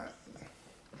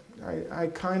 I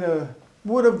kind of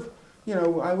would have, you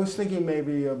know, I was thinking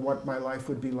maybe of what my life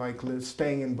would be like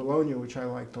staying in Bologna, which I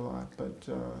liked a lot. But,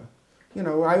 you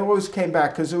know, I always came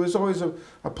back because there was always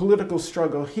a political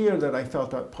struggle here that I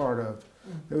felt a part of.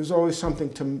 There was always something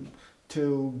to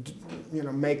you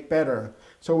know, make better.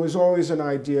 So it was always an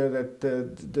idea that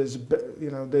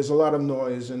there's a lot of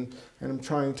noise, and I'm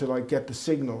trying to, like, get the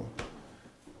signal.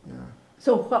 Yeah.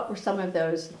 So what were some of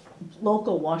those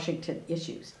local Washington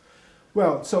issues?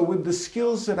 Well, so with the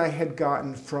skills that I had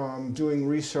gotten from doing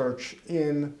research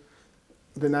in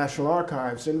the National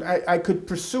Archives, and I could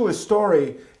pursue a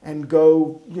story and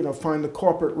go, you know, find the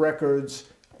corporate records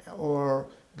or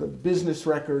the business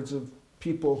records of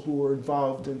people who were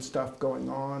involved in stuff going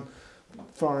on,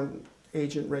 foreign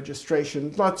agent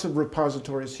registration, lots of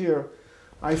repositories here.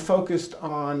 I focused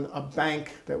on a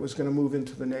bank that was going to move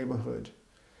into the neighborhood.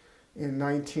 In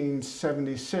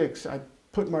 1976, I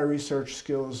put my research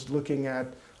skills looking at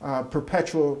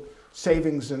perpetual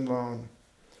savings and loan,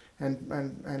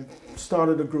 and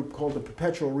started a group called the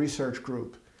Perpetual Research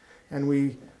Group. And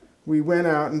we went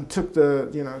out and took the,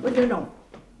 you know... No.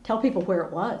 Tell people where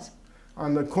it was.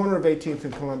 On the corner of 18th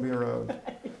and Columbia Road.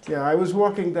 Yeah, I was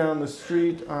walking down the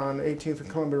street on 18th and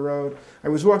Columbia Road. I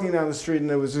was walking down the street, and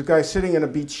there was a guy sitting in a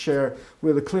beach chair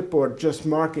with a clipboard just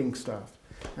marking stuff.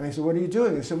 And I said, "What are you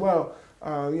doing?" He said, "Well,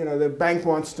 you know, the bank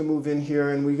wants to move in here,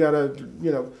 and we got to,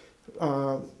 you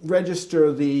know,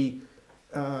 register the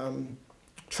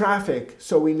traffic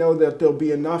so we know that there'll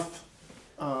be enough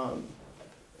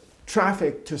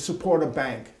traffic to support a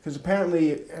bank." Because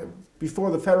apparently, before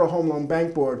the Federal Home Loan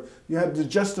Bank Board, you had to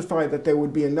justify that there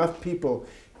would be enough people.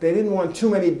 They didn't want too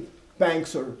many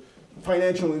banks or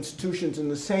financial institutions in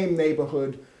the same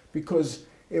neighborhood because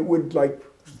it would, like,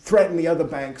 threaten the other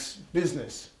bank's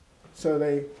business. So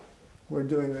they were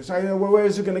doing this. I know, well, where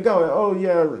is it going to go? Oh,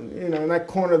 yeah, you know, in that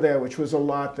corner there, which was a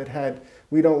lot that had,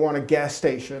 "We don't want a gas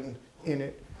station in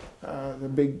it." The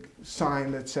big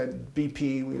sign that said,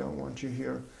 "BP, we don't want you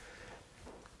here."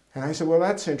 And I said, well,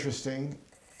 that's interesting.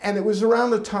 And it was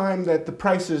around the time that the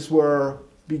prices were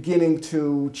beginning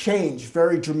to change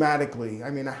very dramatically. I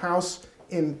mean, a house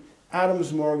in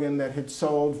Adams Morgan that had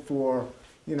sold for,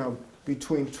 you know,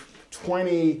 between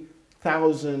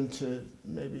 20,000 to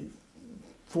maybe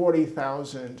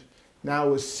 40,000, now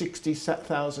was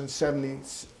 60,000,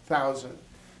 70,000.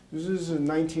 This is in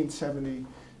 1970,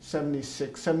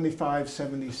 76, 75,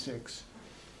 76.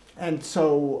 And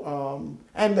so,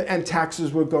 and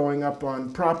taxes were going up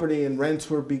on property, and rents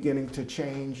were beginning to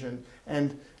change,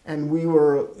 and we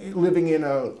were living in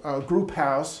a group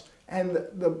house, and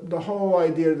the whole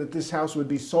idea that this house would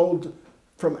be sold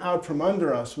out from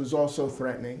under us was also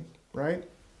threatening, right?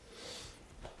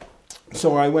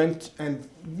 So I went and,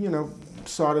 you know,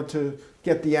 started to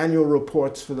get the annual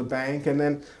reports for the bank, and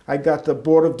then I got the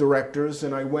board of directors,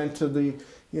 and I went to the,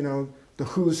 you know, the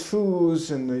who's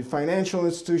who's and the financial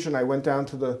institution. I went down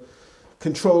to the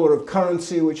controller of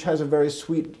currency, which has a very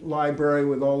sweet library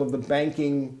with all of the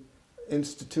banking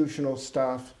institutional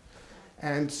stuff,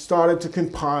 and started to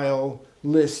compile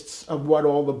lists of what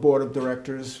all the board of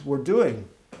directors were doing.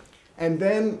 And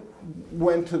then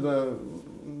went to the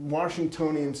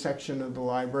Washingtonian section of the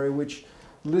library, which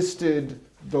listed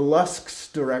the Lusk's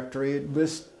directory. It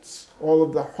lists all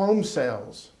of the home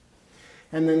sales.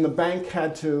 And then the bank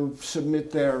had to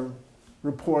submit their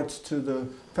reports to the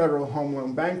Federal Home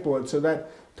Loan Bank Board. So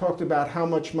that talked about how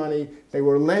much money they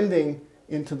were lending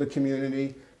into the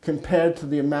community compared to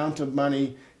the amount of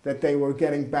money that they were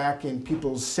getting back in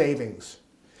people's savings.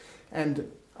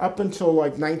 And up until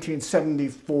like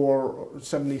 1974 or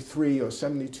 73 or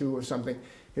 72 or something,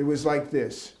 it was like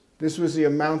this. This was the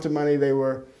amount of money they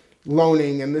were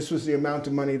loaning, and this was the amount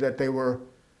of money that they were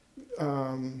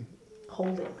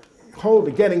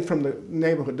getting from the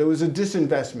neighborhood. There was a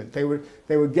disinvestment.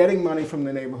 They were getting money from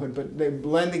the neighborhood, but they were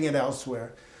lending it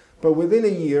elsewhere. But within a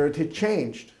year, it had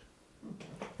changed.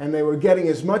 And they were getting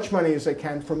as much money as they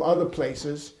can from other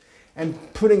places and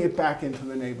putting it back into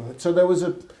the neighborhood. So there was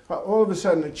all of a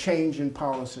sudden a change in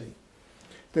policy.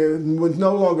 There was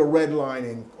no longer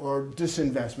redlining or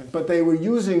disinvestment, but they were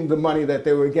using the money that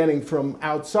they were getting from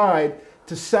outside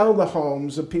to sell the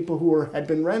homes of people who had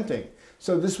been renting.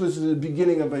 So this was the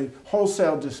beginning of a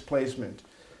wholesale displacement.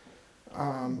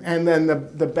 And then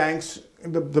the banks,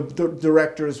 the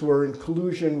directors were in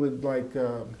collusion with like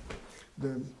the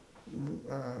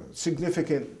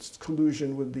significant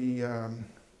collusion with the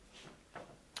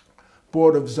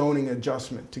Board of Zoning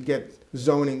Adjustment to get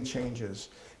zoning changes,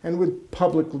 and with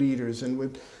public leaders, and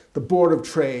with the Board of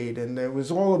Trade, and there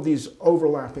was all of these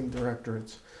overlapping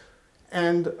directorates.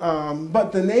 And,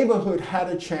 but the neighborhood had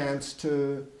a chance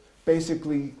to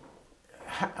basically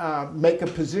make a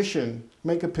position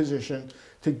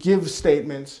to give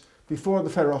statements before the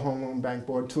Federal Home Loan Bank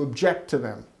Board, to object to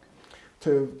them,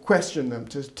 to question them,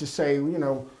 to say, you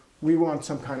know, we want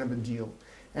some kind of a deal.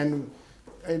 And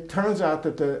it turns out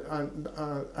that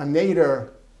a Nader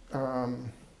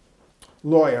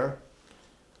lawyer,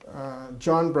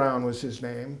 John Brown was his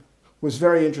name, was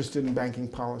very interested in banking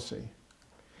policy.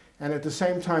 And at the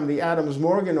same time, the Adams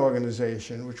Morgan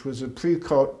organization, which was a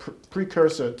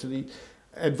precursor to the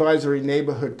Advisory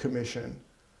Neighborhood Commission,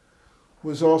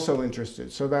 was also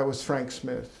interested. So that was Frank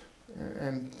Smith.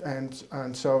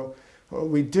 And so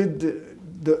we did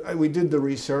the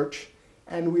research,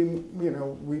 and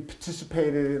we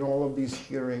participated in all of these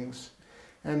hearings.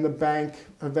 And the bank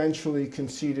eventually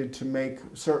conceded to make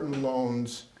certain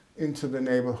loans into the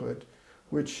neighborhood,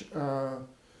 which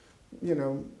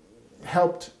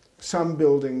helped some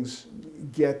buildings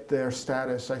get their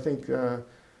status. I think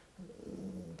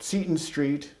Seton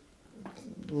Street,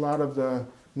 a lot of the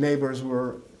neighbors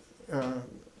were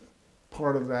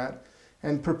part of that.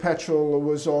 And Perpetual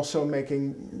was also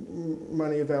making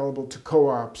money available to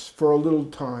co-ops for a little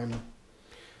time.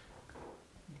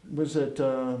 Was it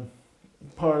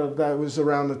part of that was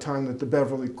around the time that the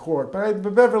Beverly Court, but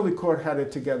the Beverly Court had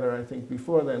it together, I think,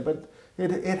 before then. But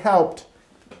it helped.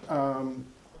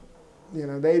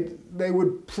 They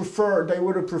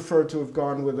would have preferred to have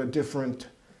gone with a different,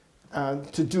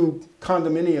 to do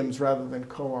condominiums rather than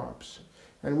co-ops.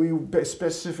 And we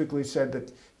specifically said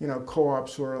that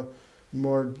co-ops were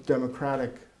more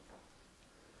democratic.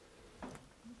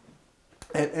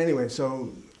 And anyway,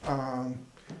 so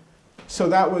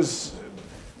that was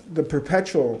the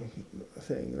Perpetual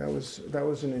thing. That was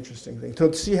an interesting thing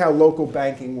to see how local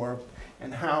banking worked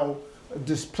and how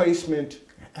displacement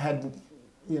had,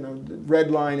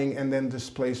 redlining and then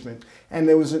displacement. And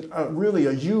there was really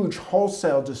a huge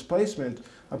wholesale displacement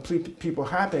of people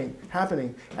happening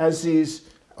as these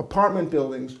apartment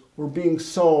buildings were being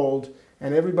sold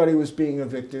and everybody was being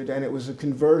evicted, and it was a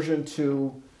conversion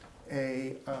to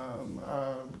a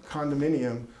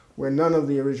condominium where none of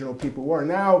the original people were.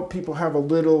 Now people have a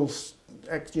little,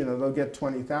 they'll get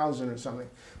 20,000 or something.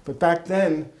 But back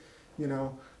then, there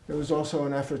was also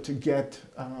an effort to get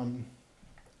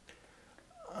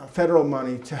federal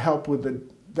money to help with the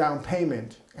down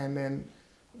payment and then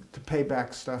to pay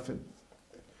back stuff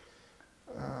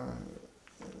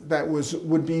that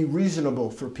would be reasonable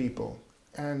for people.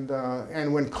 And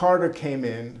when Carter came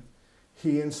in,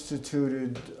 he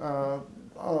instituted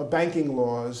banking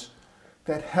laws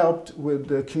that helped with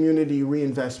the Community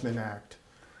Reinvestment Act.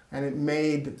 And it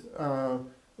made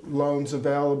loans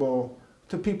available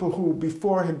to people who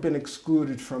before had been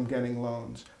excluded from getting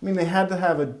loans. I mean, they had to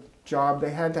have a job,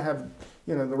 they had to have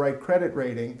the right credit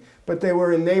rating, but they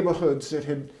were in neighborhoods that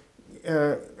had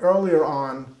earlier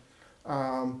on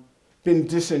been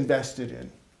disinvested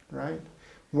in, right?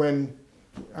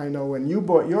 I know when you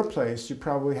bought your place, you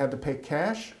probably had to pay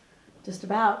cash. Just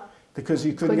about. Because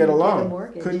you couldn't get a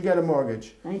loan. Couldn't get a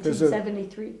mortgage.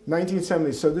 1973.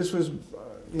 1970. So this was,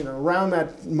 around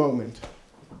that moment,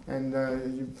 and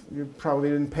you probably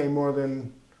didn't pay more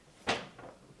than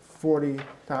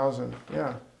 $40,000.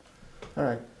 Yeah. All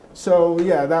right. So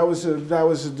yeah, that was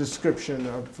a description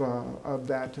of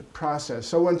that process.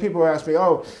 So when people ask me,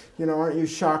 oh, you know, aren't you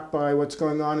shocked by what's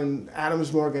going on in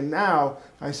Adams Morgan now?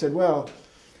 I said, well,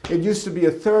 it used to be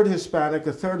a third Hispanic,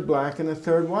 a third black, and a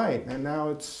third white, and now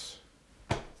it's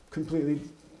completely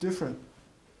different.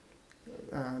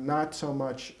 Not so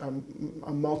much a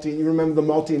multi. You remember the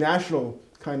multinational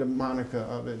kind of moniker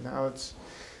of it.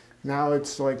 Now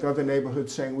it's like other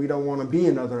neighborhoods saying we don't want to be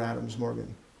another Adams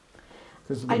Morgan.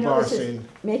 I know this is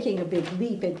making a big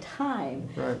leap in time,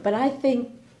 right. But I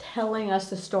think telling us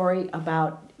the story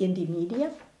about indie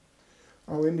media.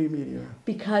 Oh, indie media.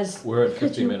 Because we're at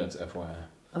 50 minutes, FYI.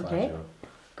 Okay,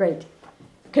 great.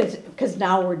 Because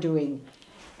now we're doing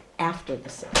after the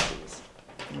 60s,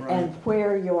 Right. and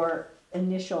where your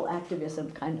initial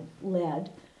activism kind of led,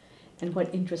 and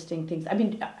what interesting things. I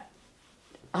mean,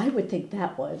 I would think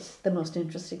that was the most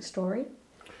interesting story.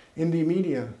 Indie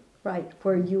media. Right,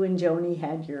 where you and Joni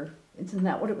had your, isn't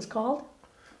that what it was called?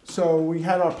 So we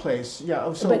had our place,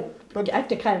 yeah. So, but I have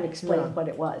to kind of explain yeah. what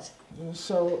it was.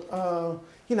 So,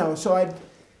 you know, so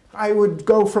I would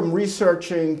go from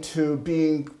researching to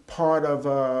being part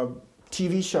of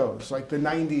TV shows, like the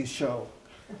 90s show,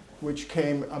 which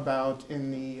came about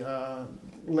in the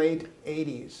late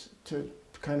 80s to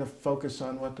kind of focus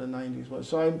on what the 90s was.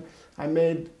 So I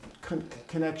made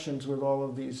connections with all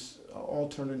of these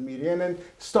alternate media, and then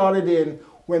started in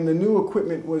when the new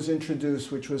equipment was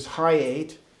introduced, which was High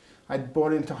 8. I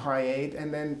bought into High 8,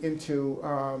 and then into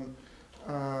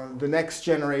the next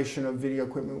generation of video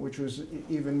equipment, which was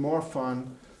even more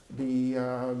fun, the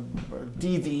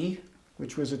DV,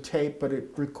 which was a tape, but it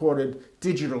recorded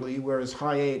digitally, whereas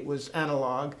High 8 was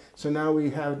analog. So now we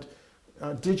had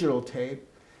digital tape.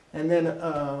 And then,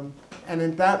 and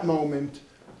at that moment,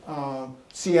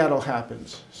 Seattle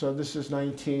happens. So this is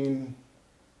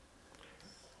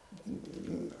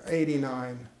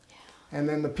 1989. And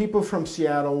then the people from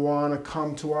Seattle want to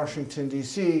come to Washington,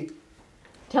 D.C.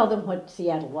 Tell them what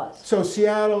Seattle was. So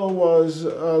Seattle was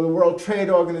the World Trade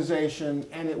Organization,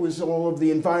 and it was all of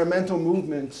the environmental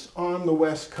movements on the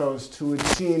West Coast who had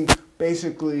seen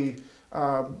basically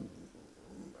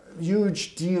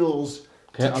huge deals.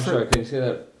 I'm sorry, can you say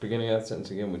that beginning of that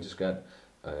sentence again? We just got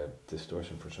a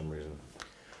distortion for some reason.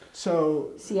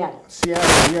 So Seattle,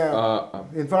 yeah.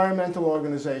 Environmental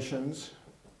organizations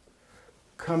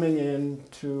coming in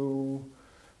to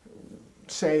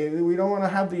say we don't want to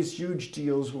have these huge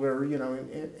deals where, you know,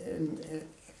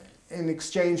 in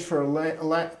exchange for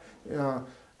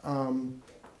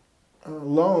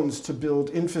loans to build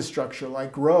infrastructure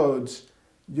like roads,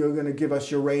 you're going to give us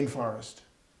your rainforest.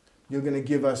 You're going to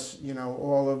give us, you know,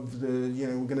 all of the, you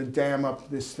know, we're going to dam up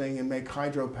this thing and make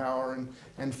hydropower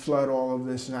and flood all of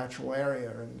this natural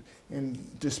area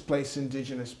and displace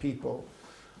indigenous people.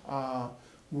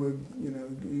 We're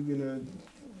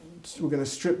going to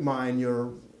strip mine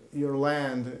your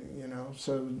land, you know,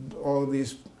 so all of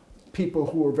these people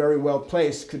who were very well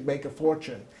placed could make a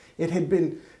fortune. It had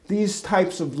been these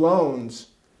types of loans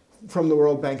from the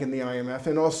World Bank and the IMF,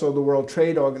 and also the World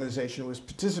Trade Organization was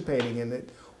participating in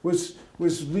it, was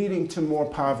leading to more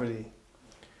poverty.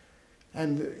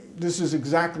 And this is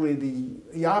exactly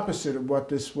the opposite of what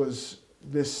these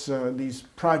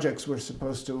projects were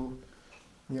supposed to,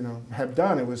 you know, have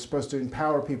done. It was supposed to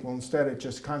empower people. Instead, it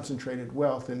just concentrated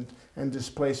wealth and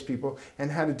displaced people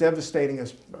and had a devastating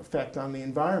effect on the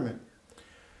environment.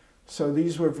 So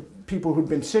these were people who'd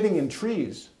been sitting in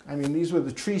trees. I mean, these were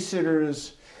the tree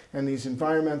sitters and these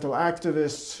environmental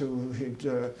activists who had,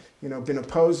 you know, been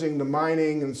opposing the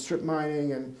mining and strip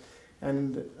mining,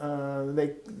 and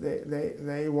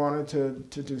they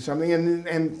wanted to do something.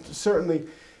 And certainly,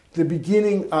 the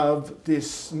beginning of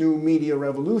this new media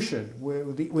revolution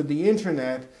with the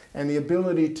internet and the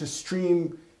ability to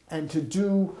stream and to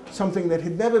do something that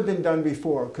had never been done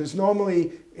before. Because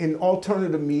normally in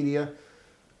alternative media,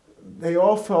 they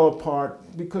all fell apart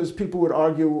because people would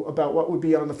argue about what would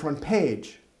be on the front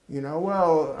page. You know,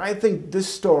 well, I think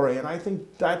this story and I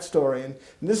think that story, and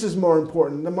this is more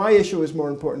important. My issue is more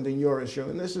important than your issue,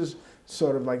 and this is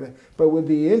sort of like that. But with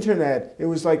the internet, it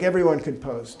was like everyone could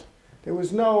post. There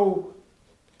was no,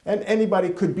 and anybody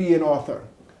could be an author.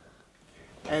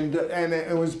 And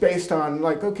it was based on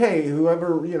like, okay,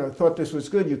 whoever, you know, thought this was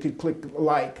good, you could click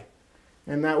like,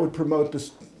 and that would promote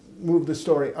this, move the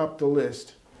story up the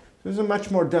list. There's a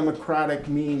much more democratic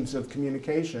means of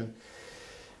communication.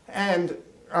 And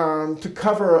to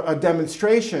cover a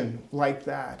demonstration like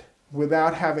that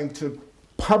without having to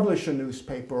publish a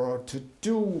newspaper or to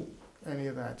do any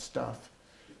of that stuff.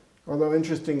 Although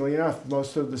interestingly enough,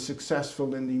 most of the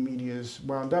successful indie medias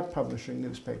wound up publishing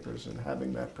newspapers and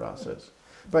having that process.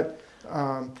 But,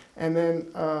 and then,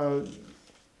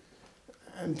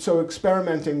 and so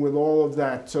experimenting with all of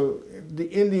that. So the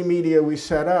indie media we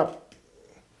set up.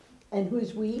 And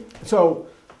who's we? So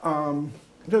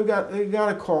they got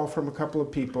a call from a couple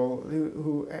of people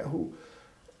who,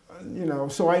 you know,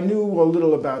 so I knew a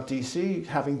little about DC,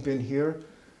 having been here.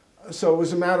 So it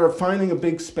was a matter of finding a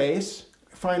big space,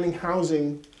 finding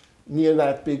housing near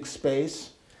that big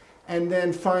space, and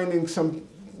then finding some,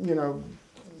 you know,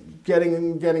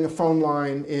 getting a phone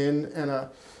line in and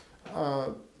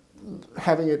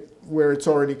having it where it's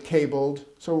already cabled.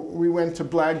 So we went to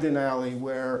Blagden Alley,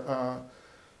 where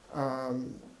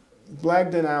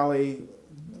Blagden Alley,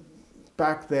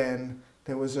 back then,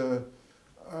 there was a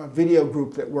video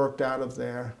group that worked out of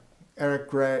there. Eric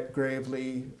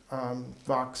Gravely,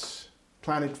 Vox,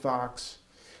 Planet Vox,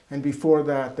 and before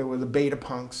that there were the Beta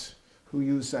Punks who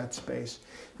used that space.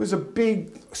 It was a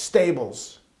big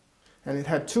stables, and it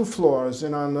had 2 floors,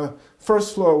 and on the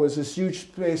first floor was this huge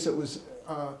space that was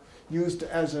used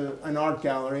as an art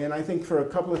gallery, and I think for a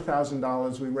couple of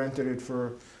 $1,000 we rented it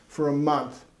for a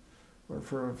month, or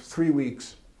for 3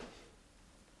 weeks.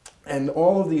 And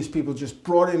all of these people just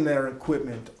brought in their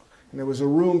equipment. And there was a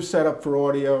room set up for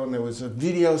audio, and there was a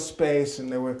video space, and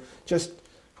there were just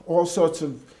all sorts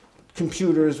of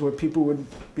computers where people would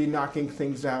be knocking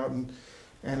things out. And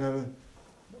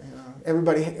you know,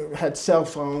 everybody had cell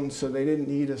phones, so they didn't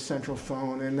need a central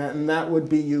phone. And that would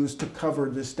be used to cover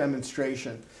this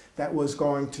demonstration that was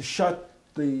going to shut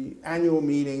the annual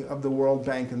meeting of the World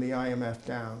Bank and the IMF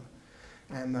down.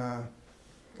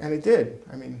 And it did.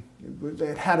 I mean,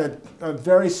 it had a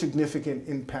very significant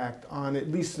impact on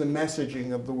at least the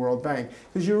messaging of the World Bank.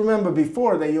 Because you remember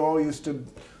before, they all used to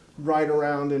ride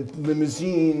around in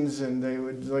limousines, and they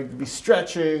would like be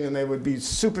stretching, and they would be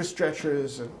super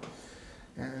stretchers,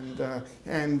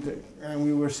 and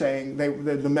we were saying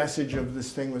the message of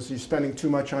this thing was you're spending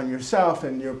too much on yourself,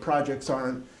 and your projects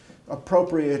aren't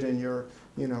appropriate, and you're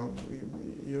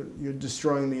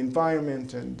destroying the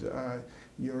environment, and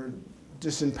you're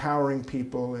disempowering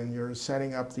people, and you're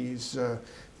setting up these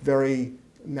very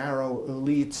narrow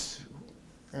elites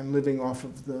and living off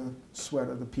of the sweat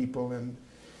of the people, and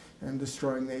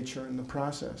destroying nature in the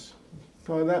process.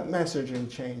 So that messaging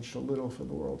changed a little for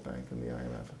the World Bank and the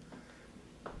IMF.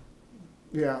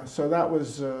 Yeah, so that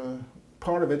was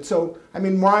part of it. So, I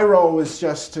mean, my role was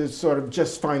just to sort of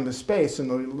just find the space and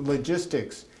the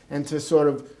logistics, and to sort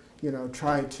of, you know,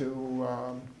 try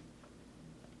to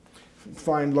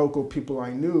find local people I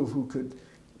knew who could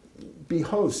be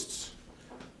hosts,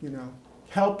 you know,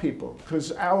 help people.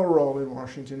 Because our role in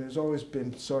Washington has always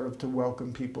been sort of to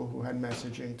welcome people who had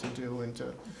messaging to do, and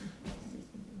to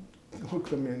hook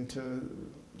them into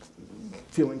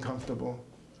feeling comfortable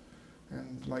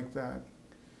and like that.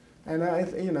 And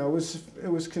you know, it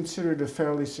was considered a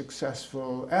fairly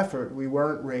successful effort. We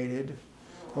weren't raided,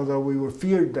 although we were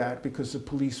feared that because the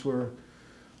police were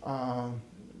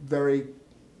very,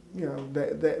 you know,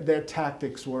 their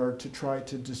tactics were to try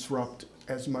to disrupt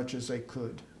as much as they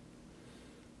could,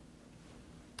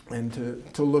 and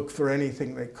to look for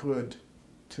anything they could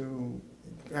to,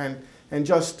 and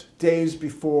just days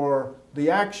before the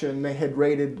action, they had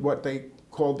raided what they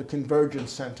called the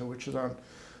Convergence Center, which is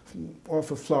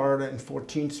off of Florida and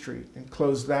 14th Street, and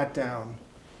closed that down.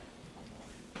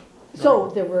 So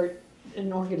there were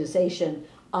an organization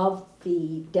of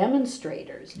the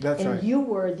demonstrators. That's right. And you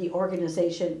were the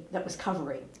organization that was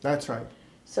covering. That's right.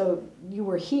 So you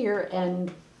were here,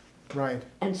 and Right.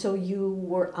 and so you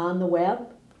were on the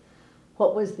web.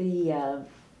 What was the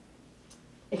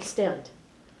extent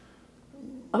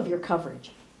of your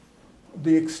coverage?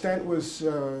 The extent was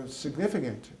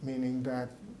significant, meaning that,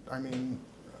 I mean,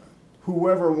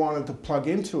 whoever wanted to plug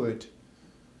into it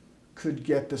could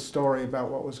get the story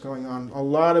about what was going on. A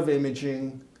lot of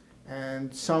imaging,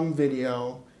 and some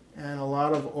video, and a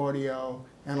lot of audio,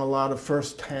 and a lot of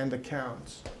first-hand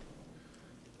accounts,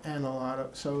 and a lot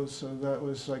of so that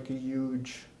was like a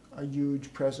huge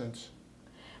presence.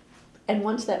 And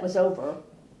once that was over,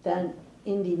 then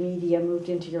indie media moved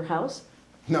into your house?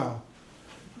 No.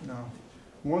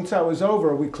 Once that was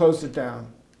over, we closed it down.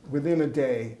 Within a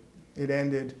day, it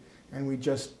ended, and we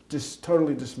just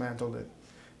totally dismantled it,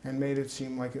 and made it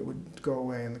seem like it would go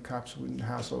away and the cops wouldn't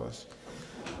hassle us.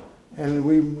 And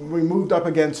we moved up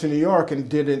against New York and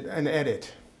did an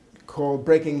edit called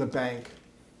Breaking the Bank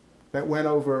that went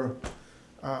over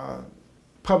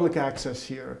public access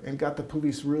here and got the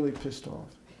police really pissed off,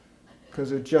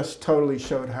 because it just totally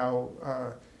showed how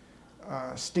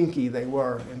stinky they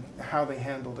were and how they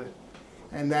handled it.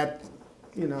 And that,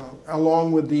 you know,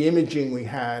 along with the imaging we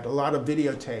had, a lot of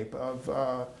videotape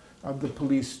of the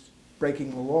police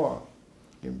breaking the law.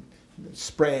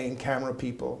 spraying camera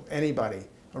people, anybody,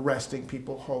 arresting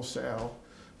people wholesale,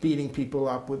 beating people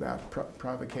up without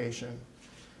provocation,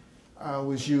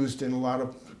 was used in a lot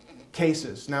of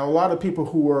cases. Now, a lot of people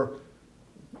who were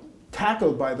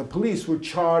tackled by the police were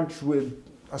charged with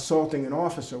assaulting an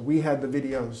officer. We had the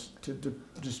videos to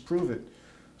disprove it.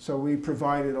 So we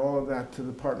provided all of that to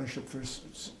the Partnership for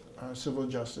Civil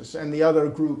Justice and the other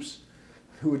groups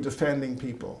who were defending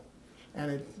people.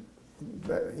 And it,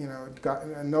 you know,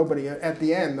 and nobody, at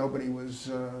the end, nobody was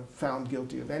found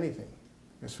guilty of anything,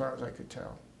 as far as I could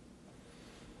tell.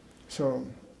 So,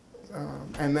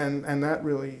 and that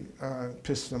really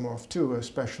pissed them off too,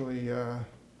 especially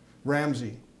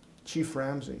Ramsey, Chief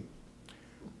Ramsey.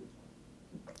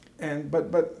 And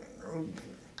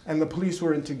the police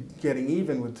were into getting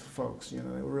even with folks. You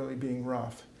know, they were really being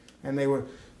rough, and they were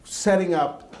setting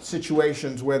up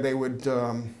situations where they would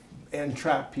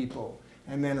entrap people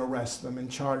and then arrest them and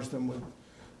charge them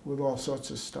with all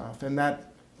sorts of stuff. And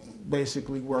that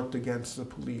basically worked against the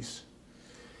police.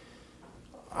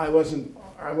 I wasn't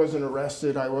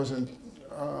arrested. I wasn't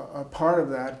a part of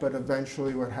that. But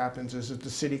eventually, what happens is that the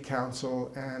city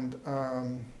council and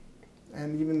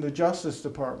even the Justice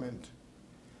Department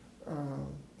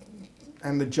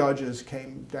and the judges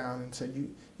came down and said,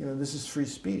 you know, this is free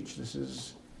speech. This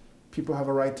is, people have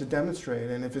a right to demonstrate,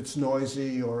 and if it's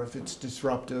noisy or if it's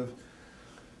disruptive,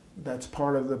 that's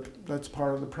part of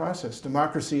the process.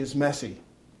 Democracy is messy,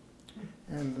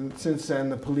 and since then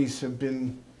the police have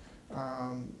been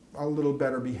a little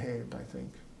better behaved, I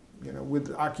think. You know,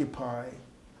 with Occupy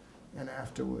and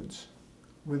afterwards,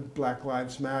 with Black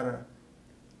Lives Matter.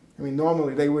 I mean,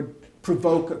 normally they would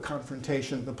provoke a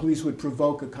confrontation. The police would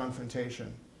provoke a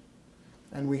confrontation.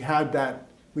 And we had that,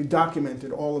 we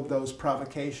documented all of those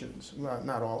provocations. Well,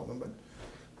 not all of them,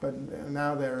 but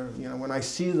now they're, you know, when I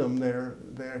see them,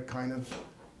 they're kind of,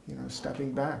 you know,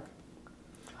 stepping back,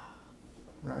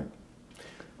 right?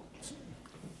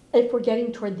 If we're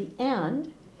getting toward the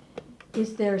end,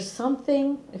 is there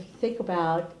something, if you think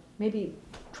about, maybe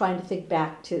trying to think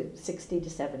back to 60 to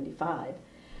 75,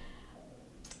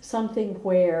 something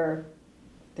where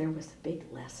there was a big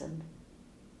lesson?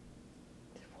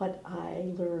 What I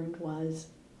learned was,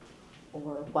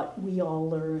 or what we all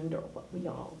learned, or what we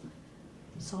all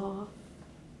saw?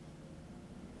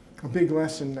 A big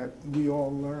lesson that we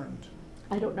all learned.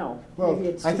 I don't know. Well, Maybe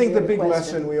it's I think the too big weird a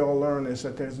lesson we all learn is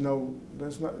that there's not,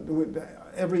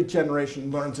 every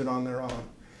generation learns it on their own.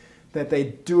 That they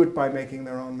do it by making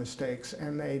their own mistakes,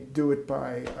 and they do it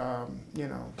by, you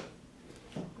know,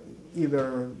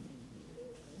 either,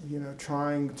 you know,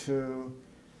 trying to,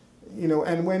 you know,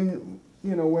 and when,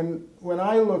 you know, when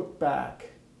I look back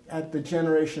at the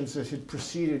generations that had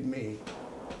preceded me,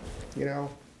 you know,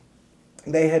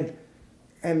 they had,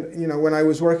 and, you know, when I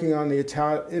was working on the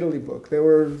Italy book, there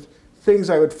were things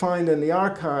I would find in the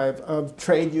archive of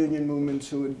trade union movements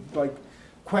who had, like,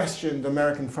 questioned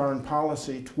American foreign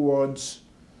policy towards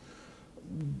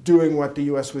doing what the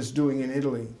US was doing in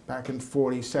Italy back in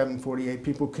 47, 48.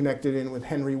 People connected in with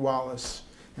Henry Wallace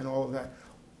and all of that.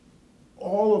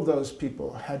 All of those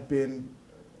people had been,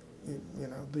 you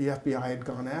know, the FBI had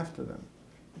gone after them.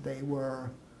 They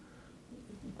were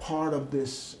part of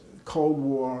this Cold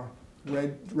War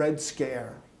Red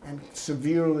Scare and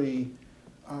severely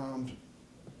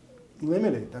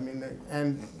limited. I mean,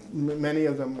 and many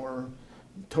of them were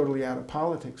totally out of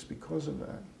politics because of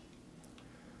that.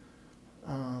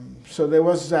 So there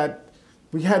was that,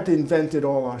 we had to invent it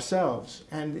all ourselves.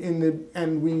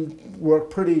 And we were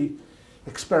pretty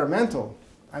experimental.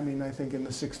 I mean, I think in the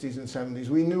 60s and 70s.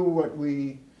 We knew what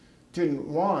we didn't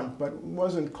want, but it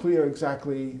wasn't clear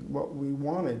exactly what we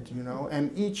wanted, you know.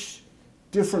 And each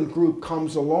different group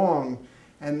comes along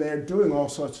and they're doing all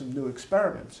sorts of new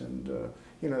experiments. And,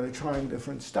 you know, they're trying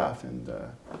different stuff. And,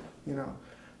 you know,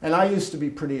 and I used to be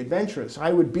pretty adventurous.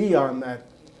 I would be on that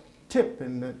tip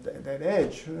and that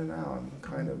edge. And now I'm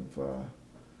kind of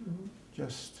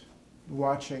just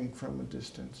watching from a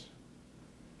distance.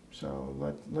 So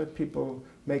let people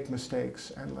make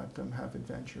mistakes and let them have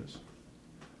adventures.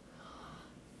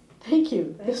 Thank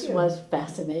you. Thank This you. was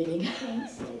fascinating.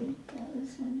 Thanks, Dave. That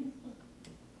was wonderful.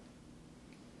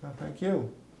 Well, thank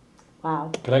you.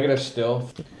 Wow. Can I get a still?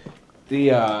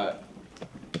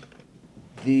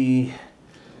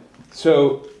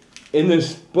 So in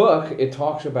this book, it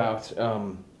talks about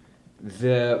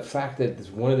the fact that it's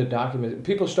one of the documents,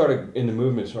 people started in the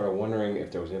movement started wondering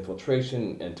if there was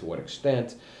infiltration and to what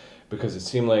extent, because it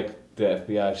seemed like the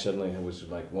FBI suddenly was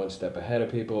like one step ahead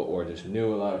of people, or just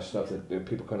knew a lot of stuff that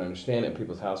people couldn't understand, and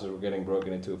people's houses were getting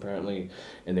broken into apparently,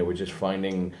 and they were just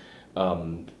finding,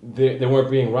 they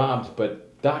weren't being robbed,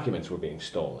 but documents were being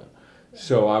stolen.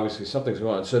 So obviously something's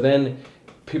going on. So then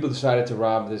people decided to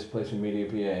rob this place in Media,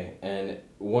 PA, and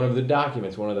one of the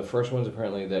documents, one of the first ones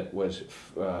apparently that was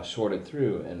sorted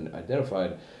through and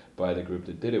identified by the group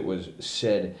that did it was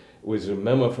a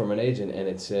memo from an agent, and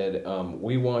it said,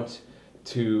 we want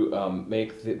to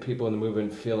make the people in the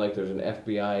movement feel like there's an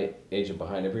FBI agent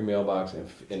behind every mailbox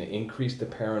and increase the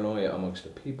paranoia amongst the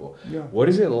people. Yeah. What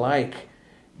is it like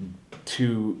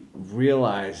to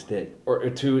realize that, or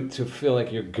to feel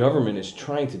like your government is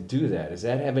trying to do that? Does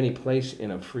that have any place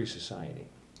in a free society?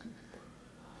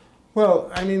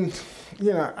 Well, I mean,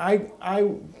 you know,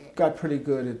 I got pretty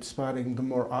good at spotting the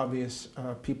more obvious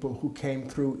people who came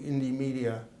through indie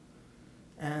media.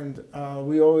 And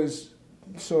we always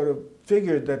sort of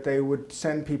figured that they would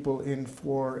send people in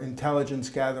for intelligence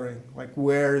gathering, like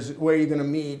where are you going to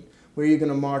meet, where are you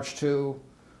going to march to,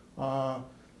 are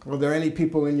there any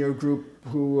people in your group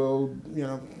who will, you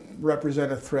know,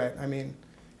 represent a threat? I mean,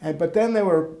 but then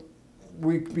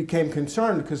we became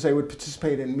concerned because they would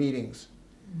participate in meetings.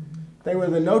 They were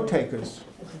the note takers,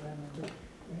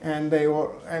 and they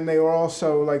were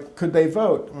also like, could they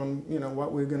vote on, you know,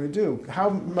 what we're going to do? How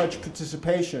much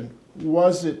participation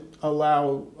was it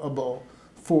allowable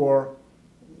for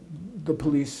the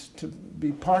police to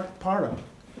be part of?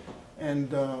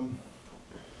 And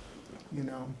you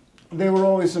know, they were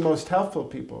always the most helpful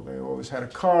people. They always had a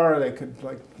car. They could,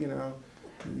 like, you know,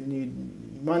 you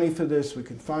need money for this, we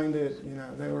could find it. You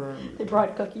know, They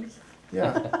brought cookies.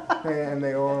 yeah, and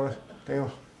they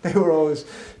were always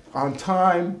on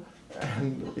time,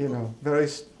 and, you know, very,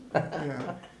 you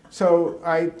know. So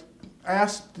I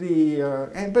asked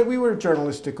but we were a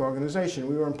journalistic organization.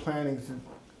 We weren't planning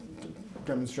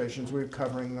demonstrations. We were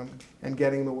covering them and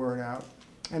getting the word out,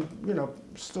 and, you know,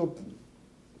 still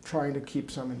trying to keep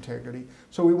some integrity.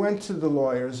 So we went to the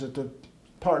lawyers at the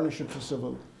Partnership for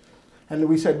Civil, and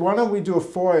we said, why don't we do a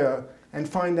FOIA and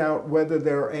find out whether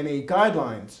there are any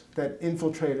guidelines that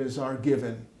infiltrators are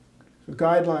given. The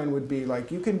guideline would be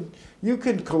like, you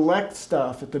can collect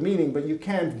stuff at the meeting, but you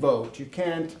can't vote. You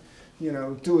can't, you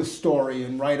know, do a story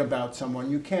and write about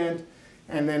someone. You can't,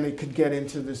 and then it could get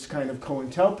into this kind of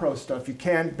COINTELPRO stuff. You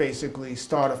can't basically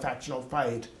start a factional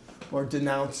fight or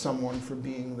denounce someone for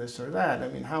being this or that. I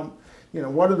mean, how, you know,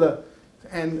 what are the,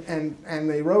 and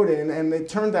they wrote in, and it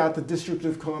turned out the District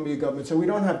of Columbia government said, we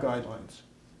don't have guidelines.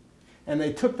 And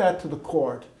they took that to the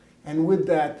court, and with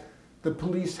that, the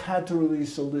police had to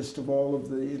release a list of all of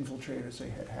the infiltrators they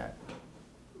had had.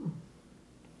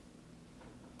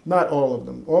 Not all of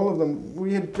them. All of them,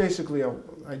 we had basically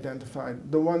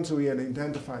identified. The ones we had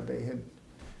identified, they had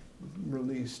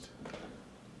released.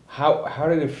 How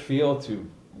did it feel to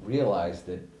realize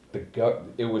that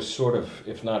it was sort of,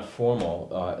 if not formal,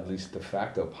 at least de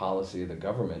facto policy of the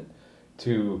government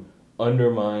to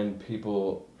undermine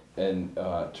people and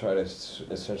try to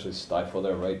essentially stifle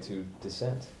their right to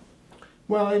dissent?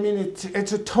 Well, I mean, it's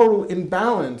a total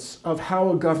imbalance of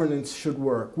how a governance should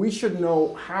work. We should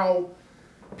know how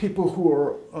people who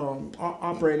are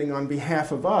operating on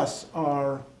behalf of us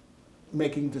are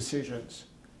making decisions.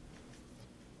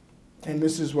 And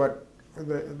this is what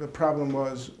the problem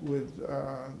was with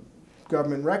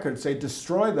government records. They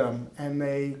destroy them, and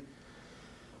they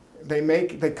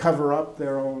cover up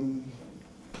their own,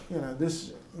 you know,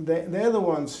 they're the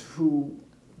ones who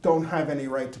don't have any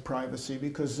right to privacy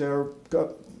because they're,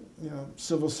 you know,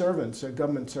 civil servants, they're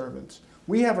government servants.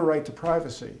 We have a right to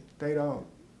privacy, they don't,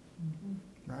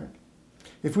 right?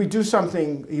 If we do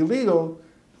something illegal,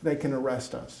 they can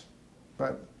arrest us.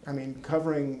 But, I mean,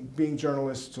 being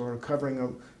journalists or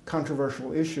covering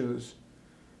controversial issues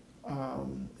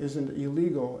isn't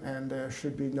illegal, and there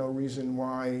should be no reason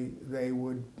why they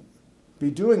would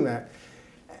be doing that.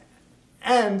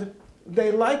 And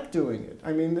they like doing it.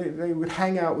 I mean, they would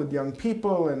hang out with young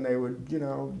people, and they would, you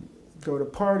know, go to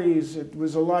parties. It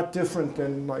was a lot different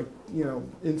than, like, you know,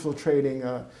 infiltrating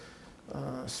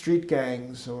street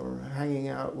gangs or hanging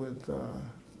out with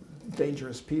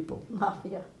dangerous people.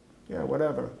 Mafia. Yeah,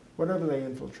 whatever they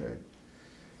infiltrate.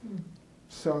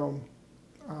 So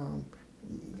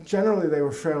generally they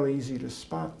were fairly easy to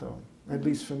spot, though, at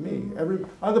least for me.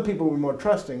 Other people were more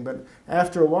trusting, but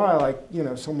after a while, like, you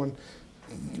know, someone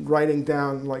writing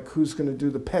down, like, who's going to do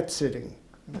the pet sitting.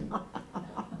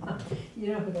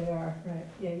 You know who they are, right?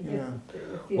 Yeah.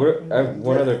 Yeah. I have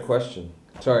one other question.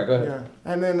 Sorry, go ahead.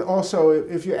 Yeah. And then also,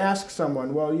 if you ask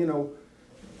someone, well, you know,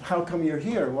 how come you're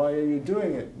here? Why are you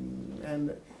doing it?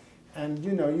 And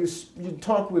you know, you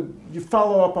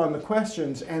follow up on the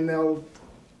questions, and they'll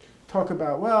talk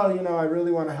about, well, you know, I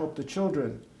really want to help the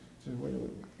children. So, you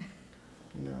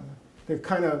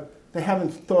know, they haven't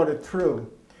thought it through.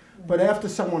 But after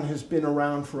someone has been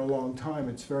around for a long time,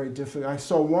 it's very difficult. I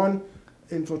saw one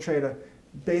infiltrator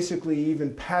basically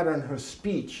even pattern her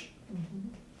speech,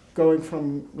 going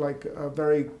from like a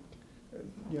very,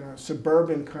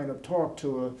 suburban kind of talk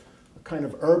to a kind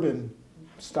of urban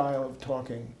style of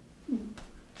talking,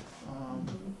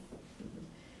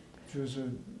 which was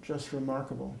just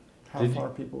remarkable how far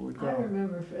people would go. I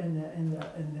remember in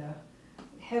the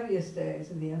heaviest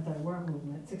days of the anti-war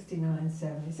movement, 69,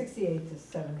 70, 68 to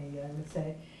 70, I would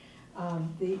say,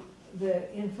 the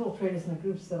infiltrators in the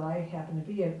groups that I happened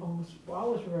to be in almost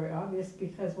always were very obvious,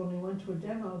 because when we went to a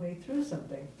demo, they threw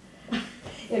something.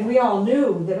 And we all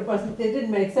knew that it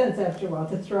didn't make sense after a while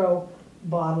to throw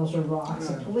bottles or rocks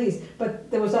at police, but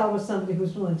there was always somebody who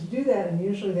was willing to do that, and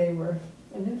usually they were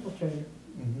an infiltrator,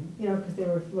 because they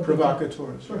were looking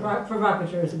Provocateurs.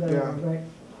 provocateurs, about it, right?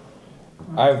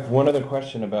 I have one other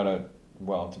question about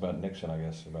it's about Nixon, I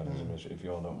guess, about his administration, if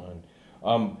you all don't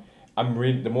mind. I'm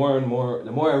reading, the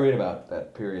more I read about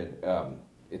that period,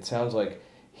 it sounds like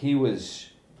he was,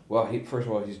 first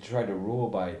of all, he's tried to rule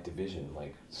by division,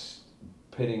 like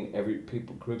pitting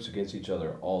groups against each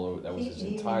other all over. That was his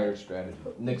entire strategy.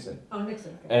 Nixon. Oh,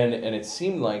 Nixon. Okay. And it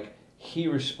seemed like he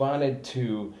responded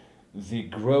to the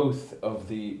growth of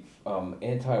the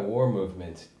anti-war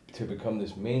movement to become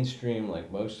this mainstream,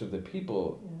 like most of the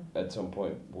people at some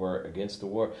point were against the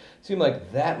war. It seemed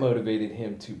like that motivated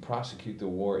him to prosecute the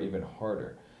war even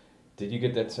harder. Did you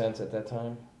get that sense at that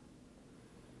time?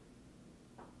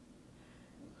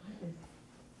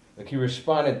 Like he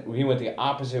went the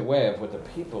opposite way of what the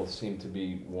people seemed to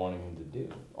be wanting him to do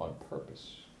on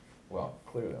purpose. Well,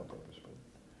 clearly on purpose,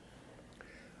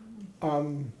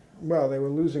 but. They were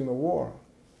losing the war.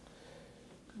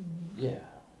 Yeah.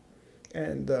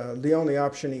 And the only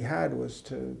option he had was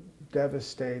to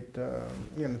devastate, to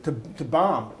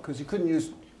bomb, because he couldn't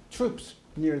use troops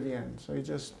near the end. So he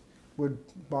just would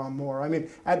bomb more. I mean,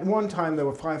 at one time there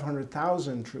were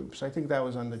 500,000 troops. I think that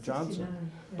was under Johnson.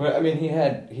 But I mean, he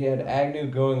had Agnew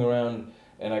going around,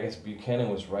 and I guess Buchanan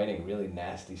was writing really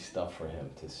nasty stuff for him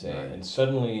to say. Right. And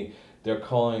suddenly they're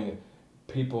calling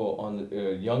people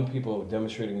young people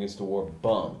demonstrating against the war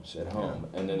bums at home,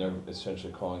 and then they're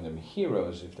essentially calling them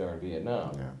heroes if they're in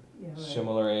Vietnam. Yeah, right.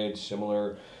 Similar age,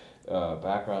 similar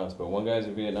backgrounds, but one guy's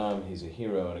in Vietnam, he's a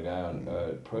hero, and a guy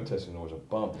on protesting was a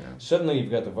bum. Yeah. Suddenly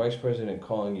you've got the vice president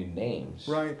calling you names.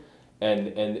 Right.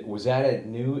 And was that a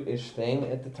new-ish thing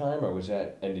at the time, or was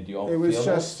that, and did you all feel that? It was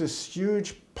just this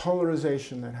huge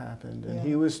polarization that happened, and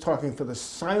he was talking for the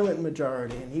silent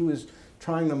majority, and he was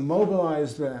trying to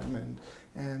mobilize them,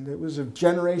 and it was a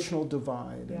generational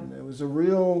divide, and it was a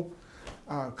real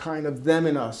kind of them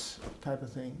and us type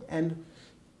of thing. And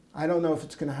I don't know if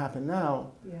it's going to happen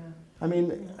now. Yeah. I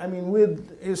mean,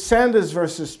 with Sanders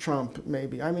versus Trump,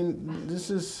 maybe. I mean,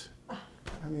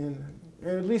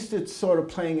 at least it's sort of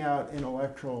playing out in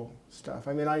electoral stuff.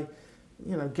 I mean, I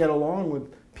get along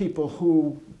with people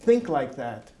who think like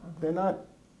that. They're not,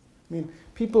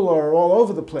 people are all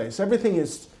over the place. Everything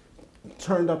is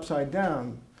turned upside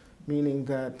down, meaning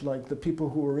that, like, the people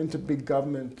who are into big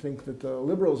government think that the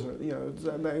liberals are,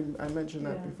 I mentioned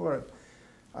that before.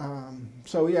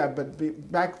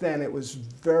 But back then it was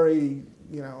very,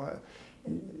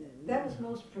 that was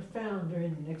most profound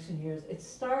during the Nixon years. It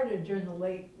started during the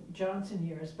late Johnson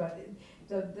years, but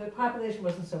the population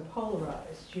wasn't so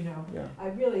polarized, Yeah.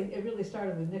 It really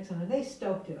started with Nixon, and they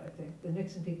stoked it, I think. The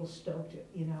Nixon people stoked it,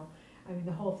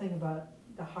 the whole thing about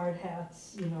the hard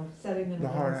hats, setting them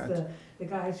against the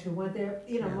guys who went there.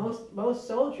 Most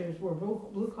soldiers were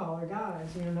blue collar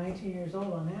guys, 19 years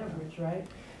old on average, right?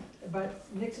 But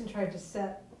Nixon tried to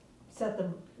set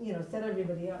them, set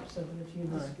everybody up so that if you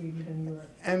disagreed, then you were.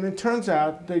 And it turns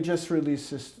out they just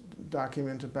released this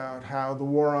document about how the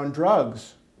war on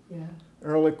drugs,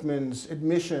 Ehrlichman's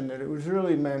admission that it was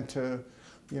really meant to,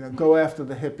 go after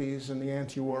the hippies and the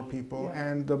anti-war people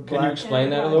and the black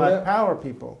power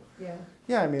people. Yeah.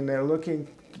 Yeah, they're looking,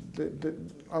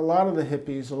 a lot of the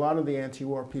hippies, a lot of the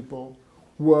anti-war people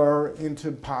were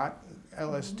into pot,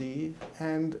 LSD,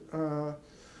 and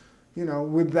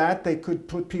with that they could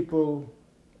put people,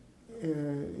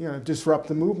 disrupt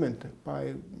the movement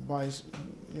by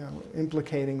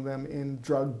implicating them in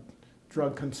drug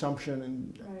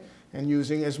consumption and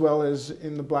using, as well as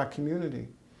in the black community.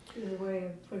 It was a way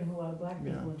of putting a lot of black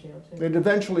people in jail too. It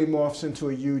eventually morphs into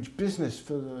a huge business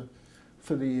for the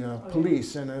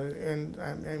police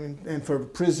and for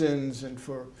prisons, and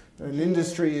for an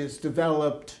industry is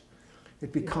developed.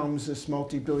 It becomes this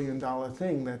multi-billion-dollar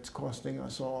thing that's costing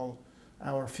us all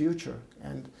our future.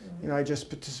 And I just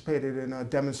participated in a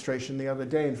demonstration the other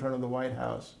day in front of the White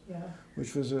House,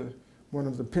 which was a one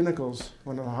of the pinnacles,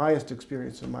 one of the highest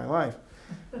experiences of my life,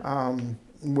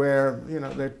 where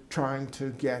they're trying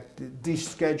to get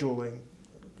descheduling,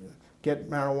 get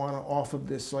marijuana off of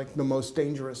this like the most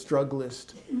dangerous drug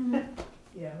list.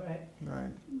 Yeah, right.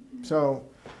 Right.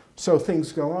 So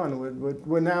things go on.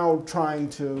 We're now trying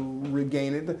to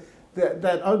regain it.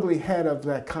 That ugly head of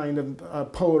that kind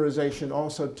of polarization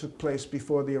also took place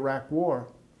before the Iraq War.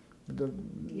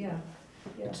 Yeah.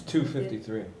 It's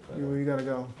 2:53. You gotta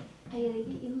go. I gotta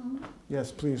get you home.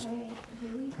 Yes, please. All right,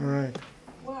 here we go. All right.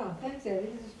 Wow, thanks, Eddie,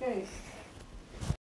 this is great.